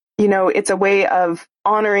 it's a way of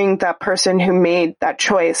honoring that person who made that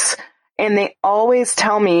choice. And they always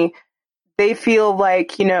tell me they feel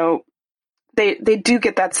like, they do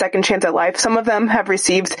get that second chance at life. Some of them have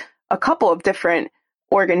received a couple of different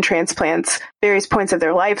organ transplants, various points of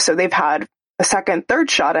their life. So they've had a second, third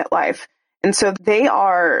shot at life. And so they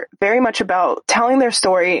are very much about telling their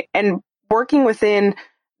story and working within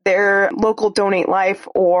their local Donate Life,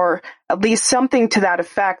 or at least something to that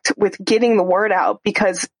effect, with getting the word out,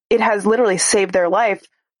 because it has literally saved their life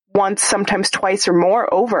once, sometimes twice or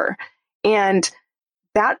more over. And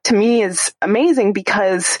that to me is amazing,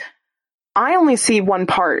 because I only see one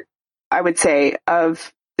part, I would say,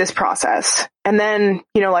 of this process. And then,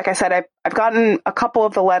 like I said, I've gotten a couple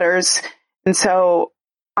of the letters, and so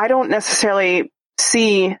I don't necessarily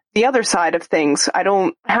see the other side of things. I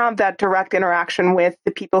don't have that direct interaction with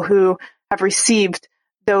the people who have received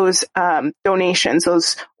those donations,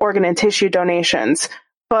 those organ and tissue donations.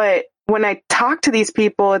 But when I talk to these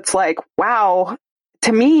people, it's like, wow,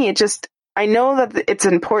 to me, I know that it's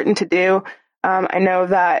important to do. I know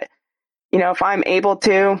that, if I'm able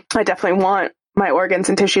to, I definitely want my organs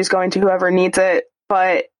and tissues going to whoever needs it.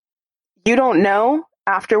 But you don't know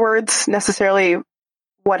afterwards necessarily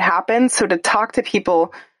what happens. So to talk to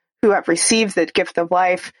people who have received the gift of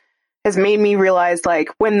life has made me realize, like,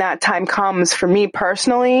 when that time comes for me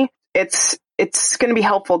personally, it's going to be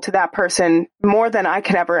helpful to that person more than I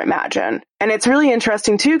could ever imagine. And it's really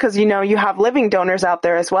interesting too, because, you have living donors out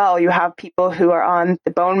there as well. You have people who are on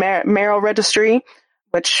the bone marrow registry,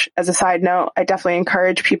 which, as a side note, I definitely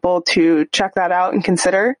encourage people to check that out and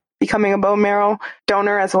consider, becoming a bone marrow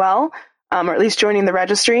donor as well, or at least joining the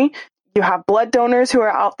registry. You have blood donors who are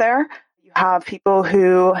out there. You have people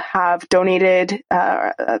who have donated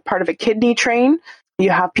part of a kidney train.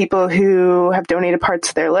 You have people who have donated parts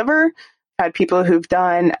of their liver. Had people who've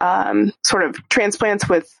done sort of transplants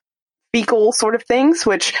with fecal sort of things,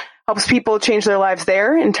 which helps people change their lives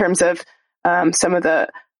there in terms of some of the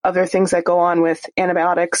other things that go on with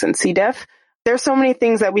antibiotics and C. diff. There's so many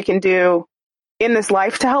things that we can do in this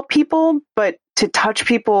life to help people, but to touch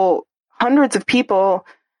people, hundreds of people,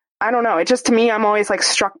 I don't know. It just, to me, I'm always like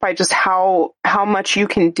struck by just how much you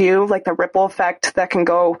can do, like the ripple effect that can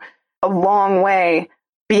go a long way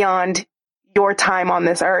beyond your time on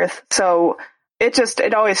this earth. So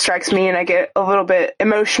it always strikes me, and I get a little bit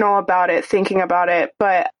emotional about it, thinking about it.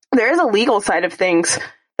 But there is a legal side of things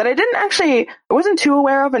that I wasn't too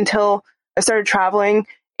aware of until I started traveling.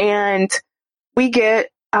 And we get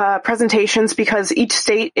presentations because each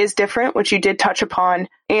state is different, which you did touch upon.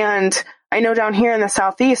 And I know down here in the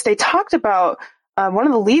Southeast, they talked about one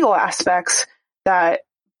of the legal aspects that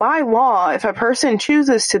by law, if a person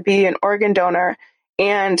chooses to be an organ donor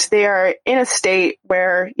and they are in a state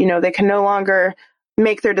where, they can no longer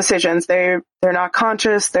make their decisions, they're not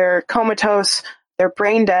conscious, they're comatose, they're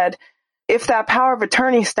brain dead. If that power of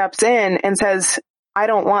attorney steps in and says, I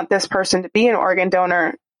don't want this person to be an organ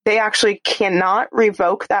donor, they actually cannot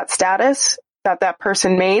revoke that status that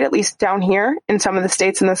person made, at least down here in some of the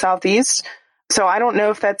states in the Southeast. So I don't know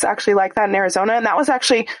if that's actually like that in Arizona. And that was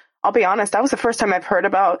actually, I'll be honest, that was the first time I've heard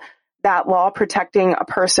about that law protecting a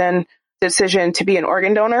person's decision to be an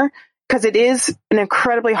organ donor, because it is an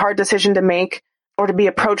incredibly hard decision to make or to be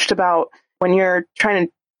approached about when you're trying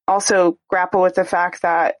to also grapple with the fact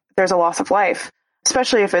that there's a loss of life,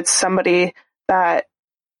 especially if it's somebody that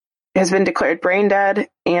has been declared brain dead,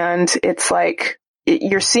 and it's like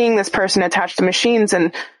you're seeing this person attached to machines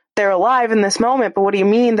and they're alive in this moment, but what do you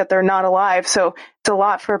mean that they're not alive? So it's a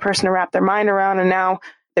lot for a person to wrap their mind around. And now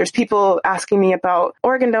there's people asking me about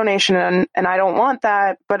organ donation, and I don't want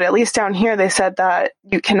that, but at least down here they said that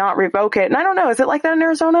you cannot revoke it. And I don't know, is it like that in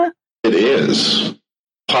Arizona? It is.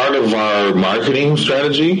 Part of our marketing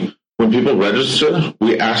strategy, when people register,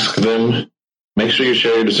 we ask them, make sure you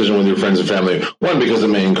share your decision with your friends and family. One, because it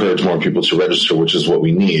may encourage more people to register, which is what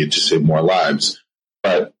we need to save more lives.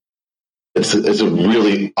 But it's a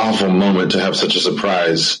really awful moment to have such a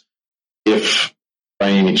surprise if by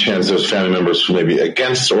any chance there's family members who may be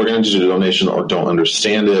against organ donation or don't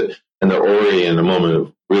understand it, and they're already in a moment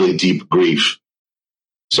of really deep grief.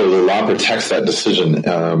 So the law protects that decision.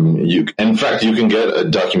 In fact, you can get a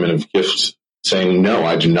document of gift saying, no,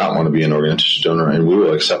 I do not want to be an organ tissue donor, and we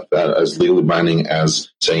will accept that as legally binding as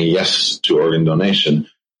saying yes to organ donation.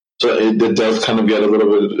 So it does kind of get a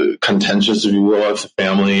little bit contentious, if you will, if the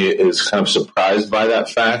family is kind of surprised by that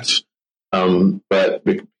fact. But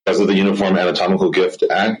because of the Uniform Anatomical Gift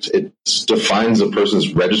Act, it defines a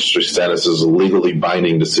person's registry status as a legally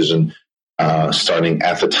binding decision starting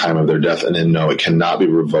at the time of their death. And then, no, it cannot be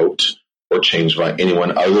revoked or changed by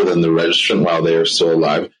anyone other than the registrant while they are still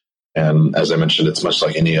alive. And as I mentioned, it's much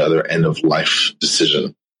like any other end-of-life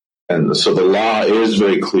decision. And so the law is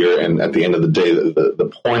very clear, and at the end of the day, the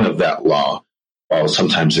point of that law, while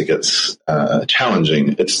sometimes it gets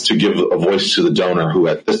challenging, it's to give a voice to the donor who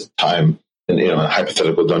at this time, in a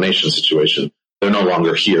hypothetical donation situation, they're no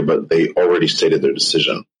longer here, but they already stated their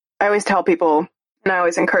decision. I always tell people, and I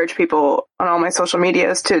always encourage people on all my social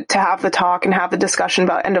medias to have the talk and have the discussion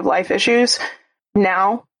about end-of-life issues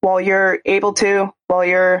now, while you're able to, while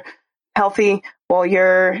you're healthy, while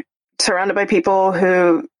you're surrounded by people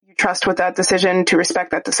who you trust with that decision, to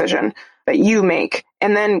respect that decision that you make,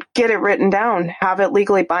 and then get it written down, have it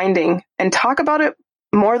legally binding, and talk about it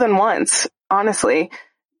more than once. Honestly,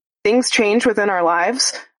 things change within our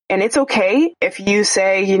lives, and it's okay if you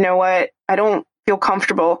say, you know what, I don't feel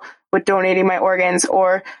comfortable with donating my organs,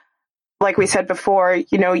 or like we said before,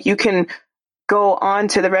 you can go on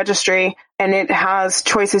to the registry and it has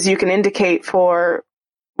choices you can indicate for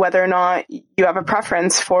whether or not you have a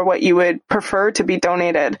preference for what you would prefer to be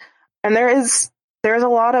donated. And there's a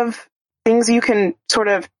lot of things you can sort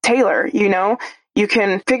of tailor, you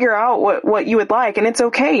can figure out what you would like, and it's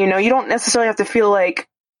okay. You don't necessarily have to feel like,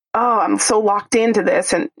 oh, I'm so locked into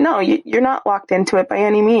this. And no, you're not locked into it by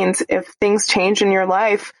any means. If things change in your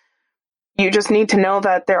life, you just need to know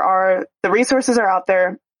that the resources are out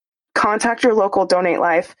there. Contact your local Donate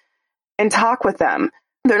Life and talk with them.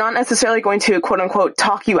 They're not necessarily going to, quote unquote,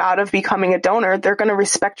 talk you out of becoming a donor. They're going to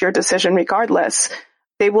respect your decision regardless.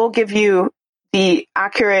 They will give you the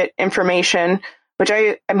accurate information, which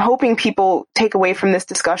I'm hoping people take away from this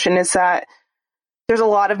discussion, is that there's a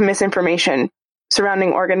lot of misinformation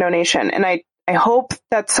surrounding organ donation. And I hope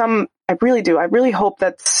that I really hope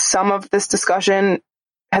that some of this discussion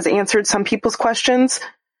has answered some people's questions.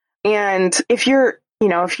 And if you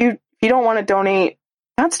don't want to donate,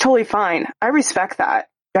 that's totally fine. I respect that.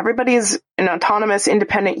 Everybody is an autonomous,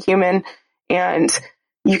 independent human, and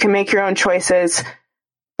you can make your own choices.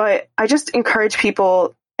 But I just encourage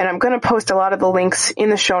people, and I'm going to post a lot of the links in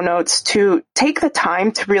the show notes, to take the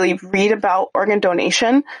time to really read about organ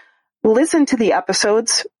donation. Listen to the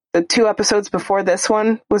episodes, the 2 episodes before this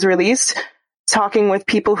one was released, talking with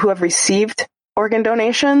people who have received organ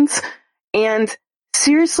donations, and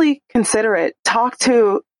seriously consider it.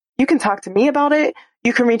 You can talk to me about it.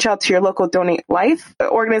 You can reach out to your local Donate Life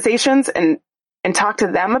organizations and talk to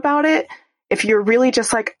them about it. If you're really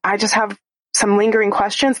just like, I just have some lingering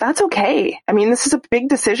questions, that's okay. I mean, this is a big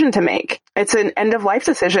decision to make. It's an end of life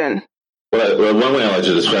decision. Well, one way I like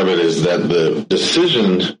to describe it is that the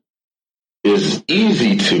decision is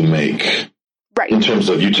easy to make. Right. In terms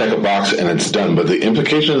of you check a box and it's done, but the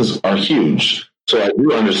implications are huge. So I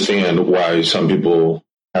do understand why some people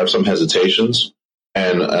have some hesitations.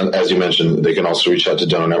 And as you mentioned, they can also reach out to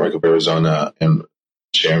Donor Network of Arizona and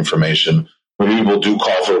share information. When people do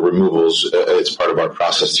call for removals, it's part of our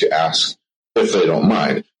process to ask if they don't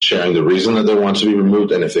mind sharing the reason that they want to be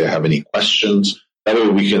removed and if they have any questions. That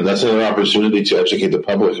way that's another opportunity to educate the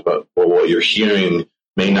public about, well, what you're hearing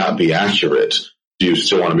may not be accurate. Do you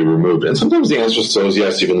still want to be removed? And sometimes the answer still is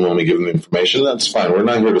yes, even when we give them information. That's fine. We're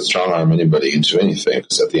not here to strong arm anybody into anything,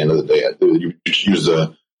 because at the end of the day, you use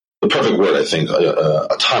the perfect word, I think,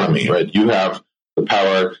 autonomy, right? You have the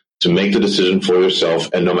power to make the decision for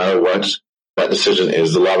yourself, and no matter what that decision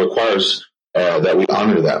is, the law requires that we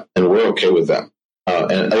honor that, and we're okay with that.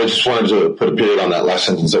 And I just wanted to put a period on that last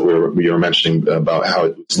sentence that we were mentioning about how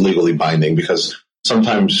it's legally binding, because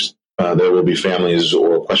sometimes there will be families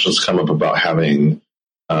or questions come up about having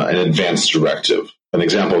an advance directive. An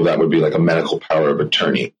example of that would be like a medical power of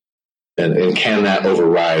attorney. And can that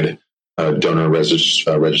override donor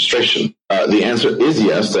registration? The answer is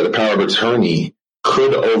yes, that a power of attorney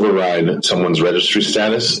could override someone's registry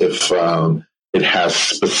status if it has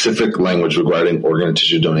specific language regarding organ and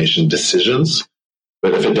tissue donation decisions.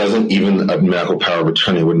 But if it doesn't, even a medical power of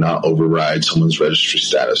attorney would not override someone's registry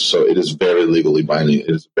status. So it is very legally binding. It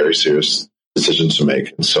is a very serious decision to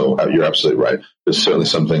make. And so you're absolutely right. It's certainly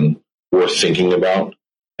something worth thinking about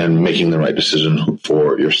and making the right decision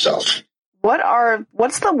for yourself.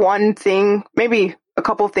 What's the one thing, maybe a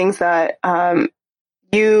couple of things that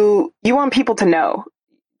you want people to know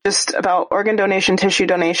just about organ donation, tissue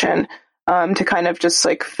donation, to kind of just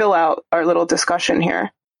like fill out our little discussion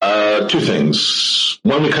here? 2 things.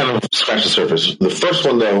 One, we kind of scratch the surface. The first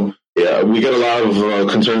one, though, we get a lot of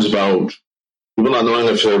concerns about people not knowing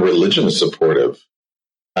if their religion is supportive.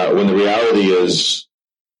 When the reality is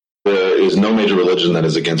there is no major religion that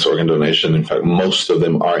is against organ donation. In fact, most of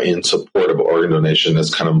them are in support of organ donation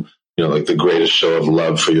as kind of, like the greatest show of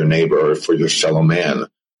love for your neighbor or for your fellow man.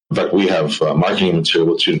 In fact, we have marketing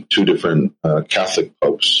material with two different Catholic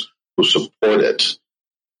popes who support it.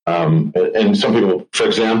 And some people, for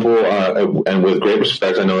example, and with great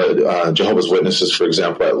respect, I know that Jehovah's Witnesses, for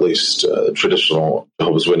example, at least traditional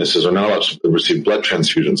Jehovah's Witnesses, are not allowed to receive blood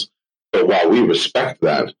transfusions. But while we respect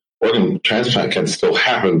that, organ transplant can still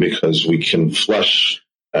happen because we can flush,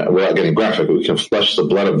 without getting graphic, we can flush the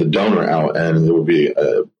blood of the donor out, and there will be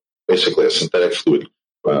basically a synthetic fluid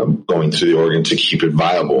going through the organ to keep it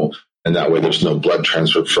viable. And that way there's no blood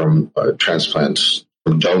transfer from transplant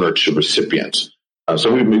from donor to recipient.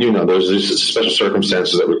 So there's these special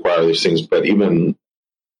circumstances that require these things, but even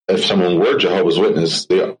if someone were Jehovah's Witness,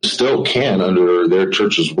 they still can, under their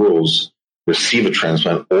church's rules, receive a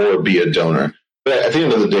transplant or be a donor. But at the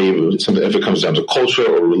end of the day, if it comes down to culture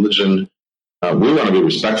or religion, we want to be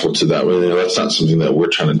respectful to that. That's not something that we're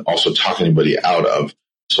trying to also talk anybody out of.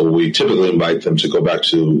 So we typically invite them to go back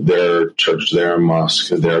to their church, their mosque,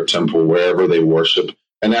 their temple, wherever they worship,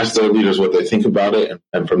 and ask their leaders what they think about it,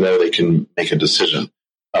 and from there they can make a decision.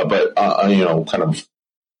 But kind of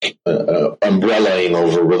umbrellaing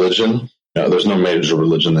over religion, there's no major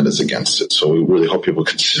religion that is against it. So we really hope people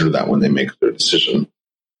consider that when they make their decision.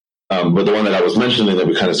 But the one that I was mentioning that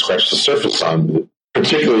we kind of scratched the surface on,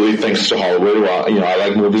 particularly thanks to Hollywood. Well, I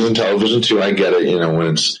like movies and television too. I get it. When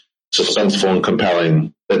it's suspenseful and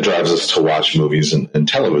compelling, that drives us to watch movies and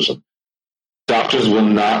television. Doctors will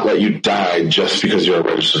not let you die just because you're a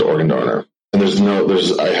registered organ donor. And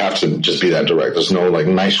I have to just be that direct. There's no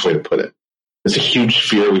nice way to put it. It's a huge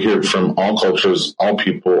fear. We hear it from all cultures, all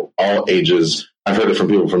people, all ages. I've heard it from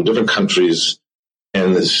people from different countries.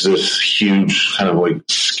 And it's this huge kind of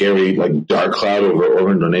scary, dark cloud over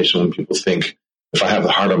organ donation when people think if I have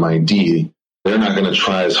the heart of my D, they're not going to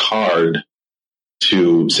try as hard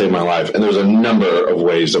to save my life. And there's a number of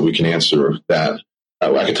ways that we can answer that.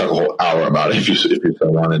 I could talk a whole hour about it if you so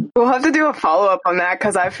wanted. We'll have to do a follow-up on that,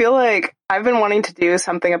 because I feel like I've been wanting to do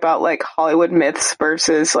something about like Hollywood myths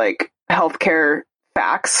versus like healthcare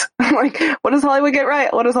facts. Like, what does Hollywood get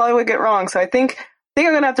right? What does Hollywood get wrong? So I think I'm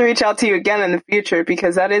going to have to reach out to you again in the future,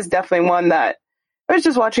 because that is definitely one that I was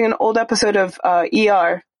just watching an old episode of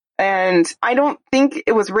ER, and I don't think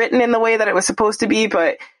it was written in the way that it was supposed to be,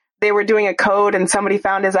 but they were doing a code and somebody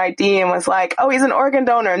found his ID and was like, oh, he's an organ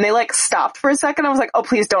donor. And they like stopped for a second. I was like, oh,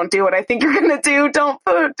 please don't do what I think you're going to do. Don't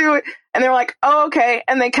do it. And they were like, oh, okay.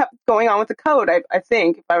 And they kept going on with the code, I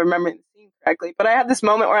think, if I remember the scene correctly. But I had this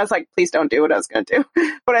moment where I was like, please don't do what I was going to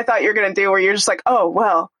do. What I thought you were going to do, where you're just like, oh,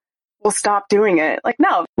 well, we'll stop doing it. Like,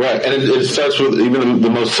 no. Right. And it starts with even the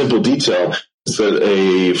most simple detail. Is that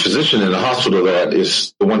a physician in a hospital that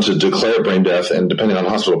is the one to declare brain death, and depending on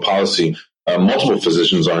hospital policy, multiple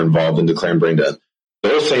physicians are involved in declaring brain death.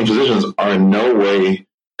 Those same physicians are in no way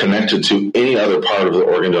connected to any other part of the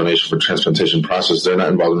organ donation for transplantation process. They're not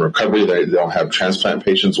involved in recovery. They don't have transplant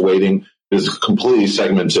patients waiting. It's completely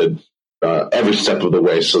segmented every step of the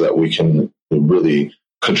way, so that we can really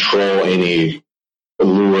control any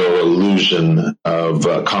allure or illusion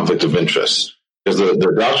of conflict of interest. Because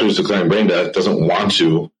the doctor who's declaring brain death doesn't want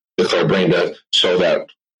to declare brain death so that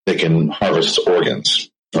they can harvest organs.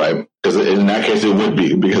 Right? Because in that case, it would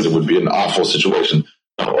be an awful situation.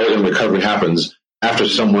 Organ recovery happens after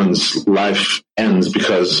someone's life ends,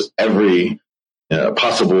 because every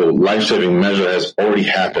possible life-saving measure has already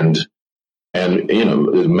happened. And,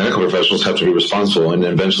 medical professionals have to be responsible and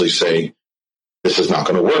eventually say, this is not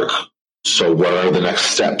going to work. So what are the next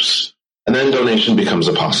steps? And then donation becomes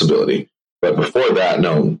a possibility. But before that,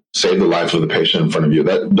 no, save the life of the patient in front of you.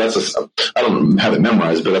 I don't have it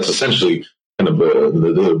memorized, but that's essentially kind of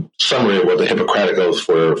the summary of what the Hippocratic Oath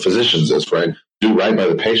for physicians is, right? Do right by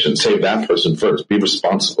the patient, save that person first, be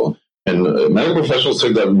responsible. And medical professionals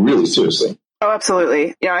take that really seriously. Oh,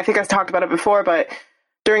 absolutely. I think I've talked about it before, but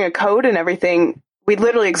during a code and everything, we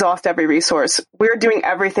literally exhaust every resource. We're doing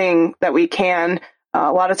everything that we can.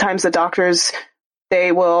 A lot of times the doctors,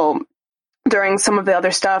 they will, during some of the other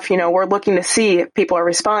stuff, we're looking to see if people are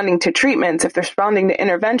responding to treatments, if they're responding to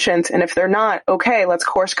interventions, and if they're not, okay, let's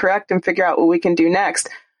course correct and figure out what we can do next.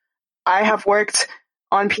 I have worked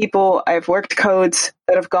on people, I've worked codes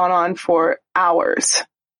that have gone on for hours,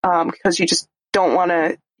 because you just don't want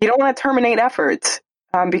to terminate efforts,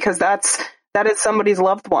 because that is somebody's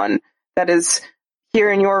loved one that is here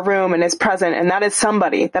in your room and is present, and that is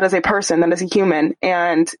somebody, that is a person, that is a human,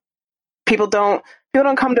 and people don't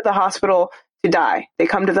come to the hospital to die. They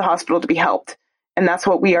come to the hospital to be helped. And that's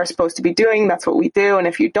what we are supposed to be doing. That's what we do. And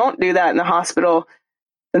if you don't do that in the hospital,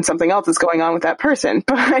 then something else is going on with that person.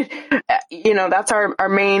 But, that's our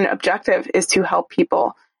main objective, is to help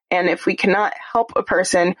people. And if we cannot help a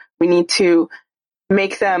person, we need to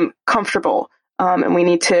make them comfortable. And we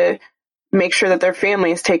need to make sure that their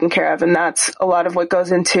family is taken care of. And that's a lot of what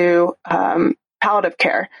goes into palliative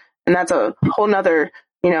care. And that's a whole nother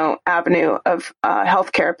avenue of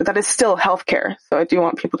healthcare, but that is still healthcare. So I do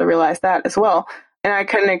want people to realize that as well. And I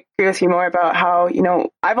couldn't agree with you more about how,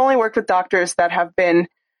 I've only worked with doctors that have been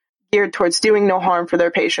geared towards doing no harm for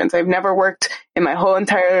their patients. I've never worked in my whole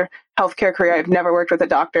entire healthcare career. I've never worked with a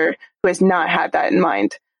doctor who has not had that in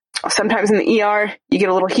mind. Sometimes in the ER, you get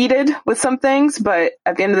a little heated with some things, but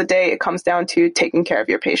at the end of the day, it comes down to taking care of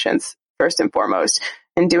your patients first and foremost,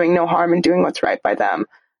 and doing no harm and doing what's right by them.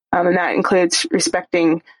 And that includes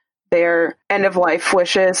respecting their end-of-life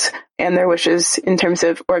wishes and their wishes in terms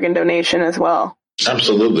of organ donation as well.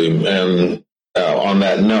 Absolutely. And on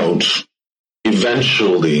that note,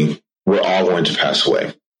 eventually we're all going to pass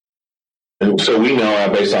away. And so we know,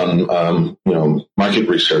 based on market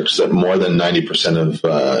research, that more than 90%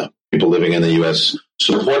 of people living in the U.S.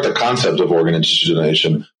 support the concept of organ and tissue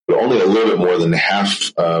donation, but only a little bit more than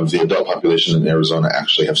half of the adult population in Arizona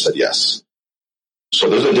actually have said yes. So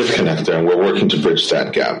there's a disconnect there, and we're working to bridge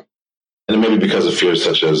that gap. And it may be because of fears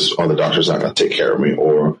such as, the doctor's not going to take care of me,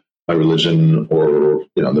 or my religion, or,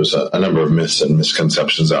 there's a number of myths and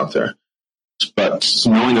misconceptions out there. But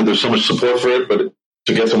knowing that there's so much support for it, but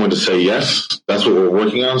to get someone to say yes, that's what we're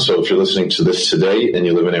working on. So if you're listening to this today and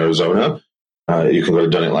you live in Arizona, you can go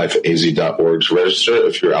to donatelifeaz.org to register.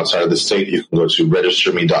 If you're outside of the state, you can go to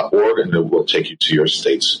registerme.org, and it will take you to your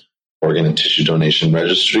state's organ and tissue donation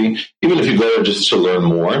registry. Even if you go there just to learn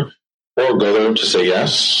more, or go there to say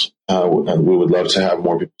yes, and we would love to have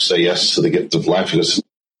more people say yes to the gift of life, because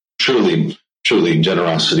truly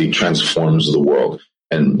generosity transforms the world.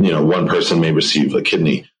 And, one person may receive a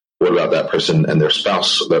kidney, what about that person and their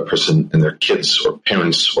spouse, or that person and their kids or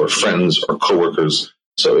parents or friends or coworkers?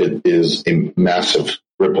 So it is a massive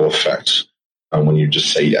ripple effect when you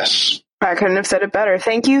just say yes. I couldn't have said it better.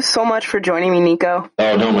 Thank you so much for joining me, Nico.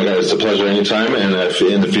 Oh, no, my God, it's a pleasure anytime. And if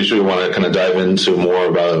in the future you want to kind of dive into more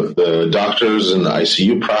about the doctors and the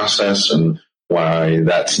ICU process and why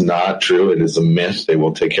that's not true, it is a myth, they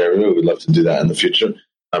will take care of you. We'd love to do that in the future.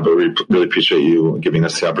 But we really appreciate you giving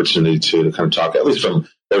us the opportunity to kind of talk, at least from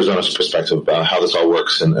Arizona's perspective, about how this all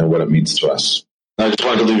works and what it means to us. I just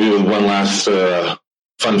wanted to leave you with one last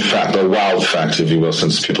fun fact, or wild fact, if you will,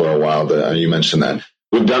 since people are wild. You mentioned that.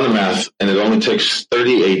 We've done the math, and it only takes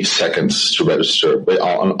 38 seconds to register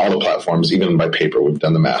on all the platforms, even by paper. We've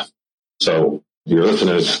done the math. So, your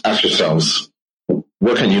listeners, ask yourselves,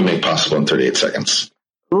 what can you make possible in 38 seconds?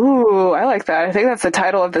 Ooh, I like that. I think that's the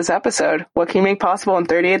title of this episode. What can you make possible in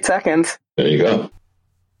 38 seconds? There you go.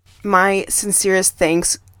 My sincerest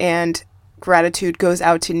thanks and gratitude goes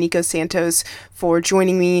out to Nico Santos for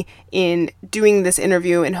joining me in doing this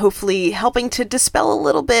interview and hopefully helping to dispel a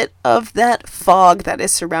little bit of that fog that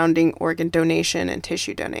is surrounding organ donation and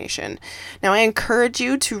tissue donation. Now, I encourage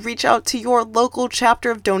you to reach out to your local chapter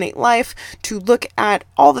of Donate Life to look at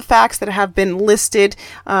all the facts that have been listed,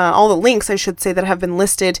 all the links, I should say, that have been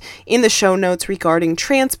listed in the show notes regarding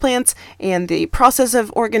transplants and the process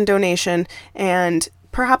of organ donation, and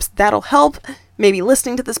perhaps that'll help. Maybe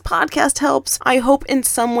listening to this podcast helps. I hope in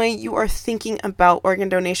some way you are thinking about organ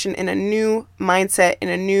donation in a new mindset, in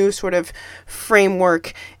a new sort of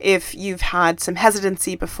framework if you've had some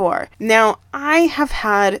hesitancy before. Now, I have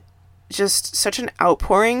had just such an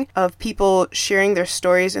outpouring of people sharing their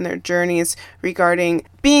stories and their journeys regarding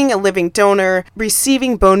being a living donor,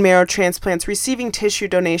 receiving bone marrow transplants, receiving tissue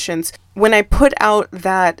donations. When I put out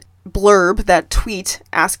that blurb, that tweet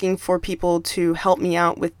asking for people to help me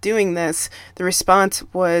out with doing this, the response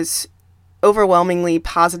was overwhelmingly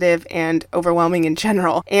positive and overwhelming in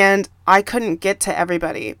general. And I couldn't get to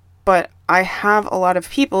everybody, but I have a lot of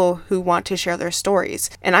people who want to share their stories,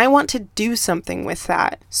 and I want to do something with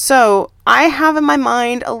that. So I have in my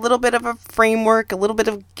mind a little bit of a framework, a little bit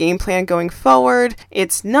of game plan going forward.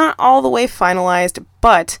 It's not all the way finalized,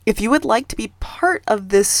 but if you would like to be part of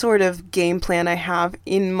this sort of game plan I have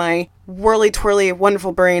in my whirly-twirly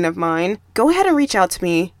wonderful brain of mine, go ahead and reach out to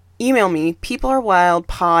me. Email me,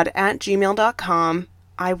 peoplearewildpod@gmail.com.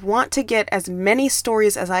 I want to get as many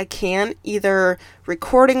stories as I can, either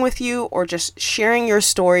recording with you or just sharing your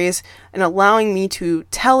stories and allowing me to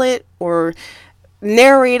tell it or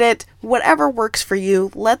narrate it, whatever works for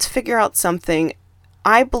you. Let's figure out something.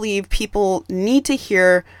 I believe people need to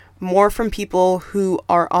hear more from people who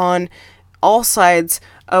are on all sides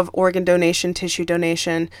of organ donation, tissue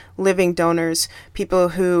donation, living donors, people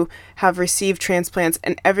who have received transplants,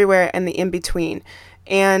 and everywhere in the in-between.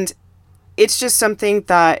 And it's just something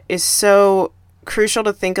that is so crucial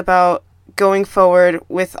to think about going forward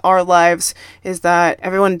with our lives, is that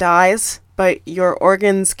everyone dies, but your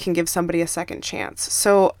organs can give somebody a second chance.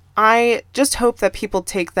 So I just hope that people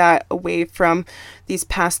take that away from these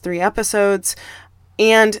past 3 episodes.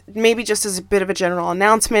 And maybe just as a bit of a general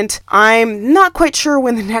announcement, I'm not quite sure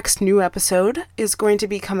when the next new episode is going to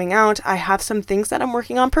be coming out. I have some things that I'm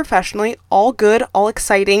working on professionally, all good, all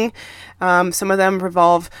exciting. Some of them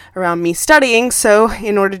revolve around me studying, so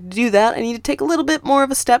in order to do that, I need to take a little bit more of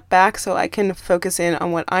a step back so I can focus in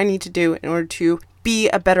on what I need to do in order to be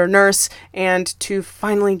a better nurse and to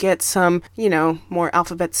finally get some, more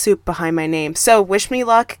alphabet soup behind my name. So wish me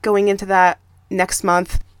luck going into that next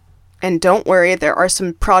month. And don't worry, there are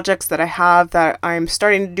some projects that I have that I'm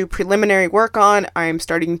starting to do preliminary work on. I'm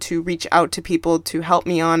starting to reach out to people to help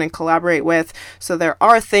me on and collaborate with. So there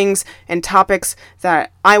are things and topics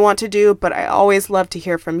that I want to do, but I always love to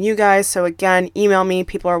hear from you guys. So again, email me,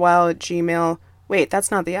 peoplearewild@gmail.com. Wait,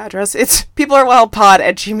 that's not the address. It's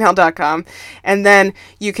peoplearewildpod@gmail.com. And then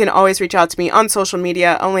you can always reach out to me on social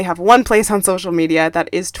media. I only have one place on social media, that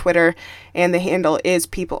is Twitter, and the handle is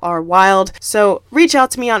peoplearewild. So reach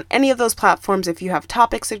out to me on any of those platforms if you have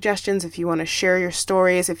topic suggestions, if you want to share your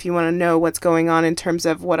stories, if you want to know what's going on in terms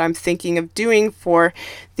of what I'm thinking of doing for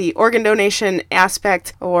the organ donation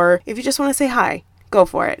aspect, or if you just want to say hi, go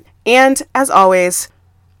for it. And as always,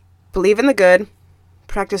 believe in the good,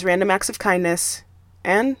 practice random acts of kindness,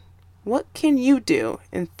 and what can you do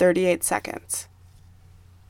in 38 seconds?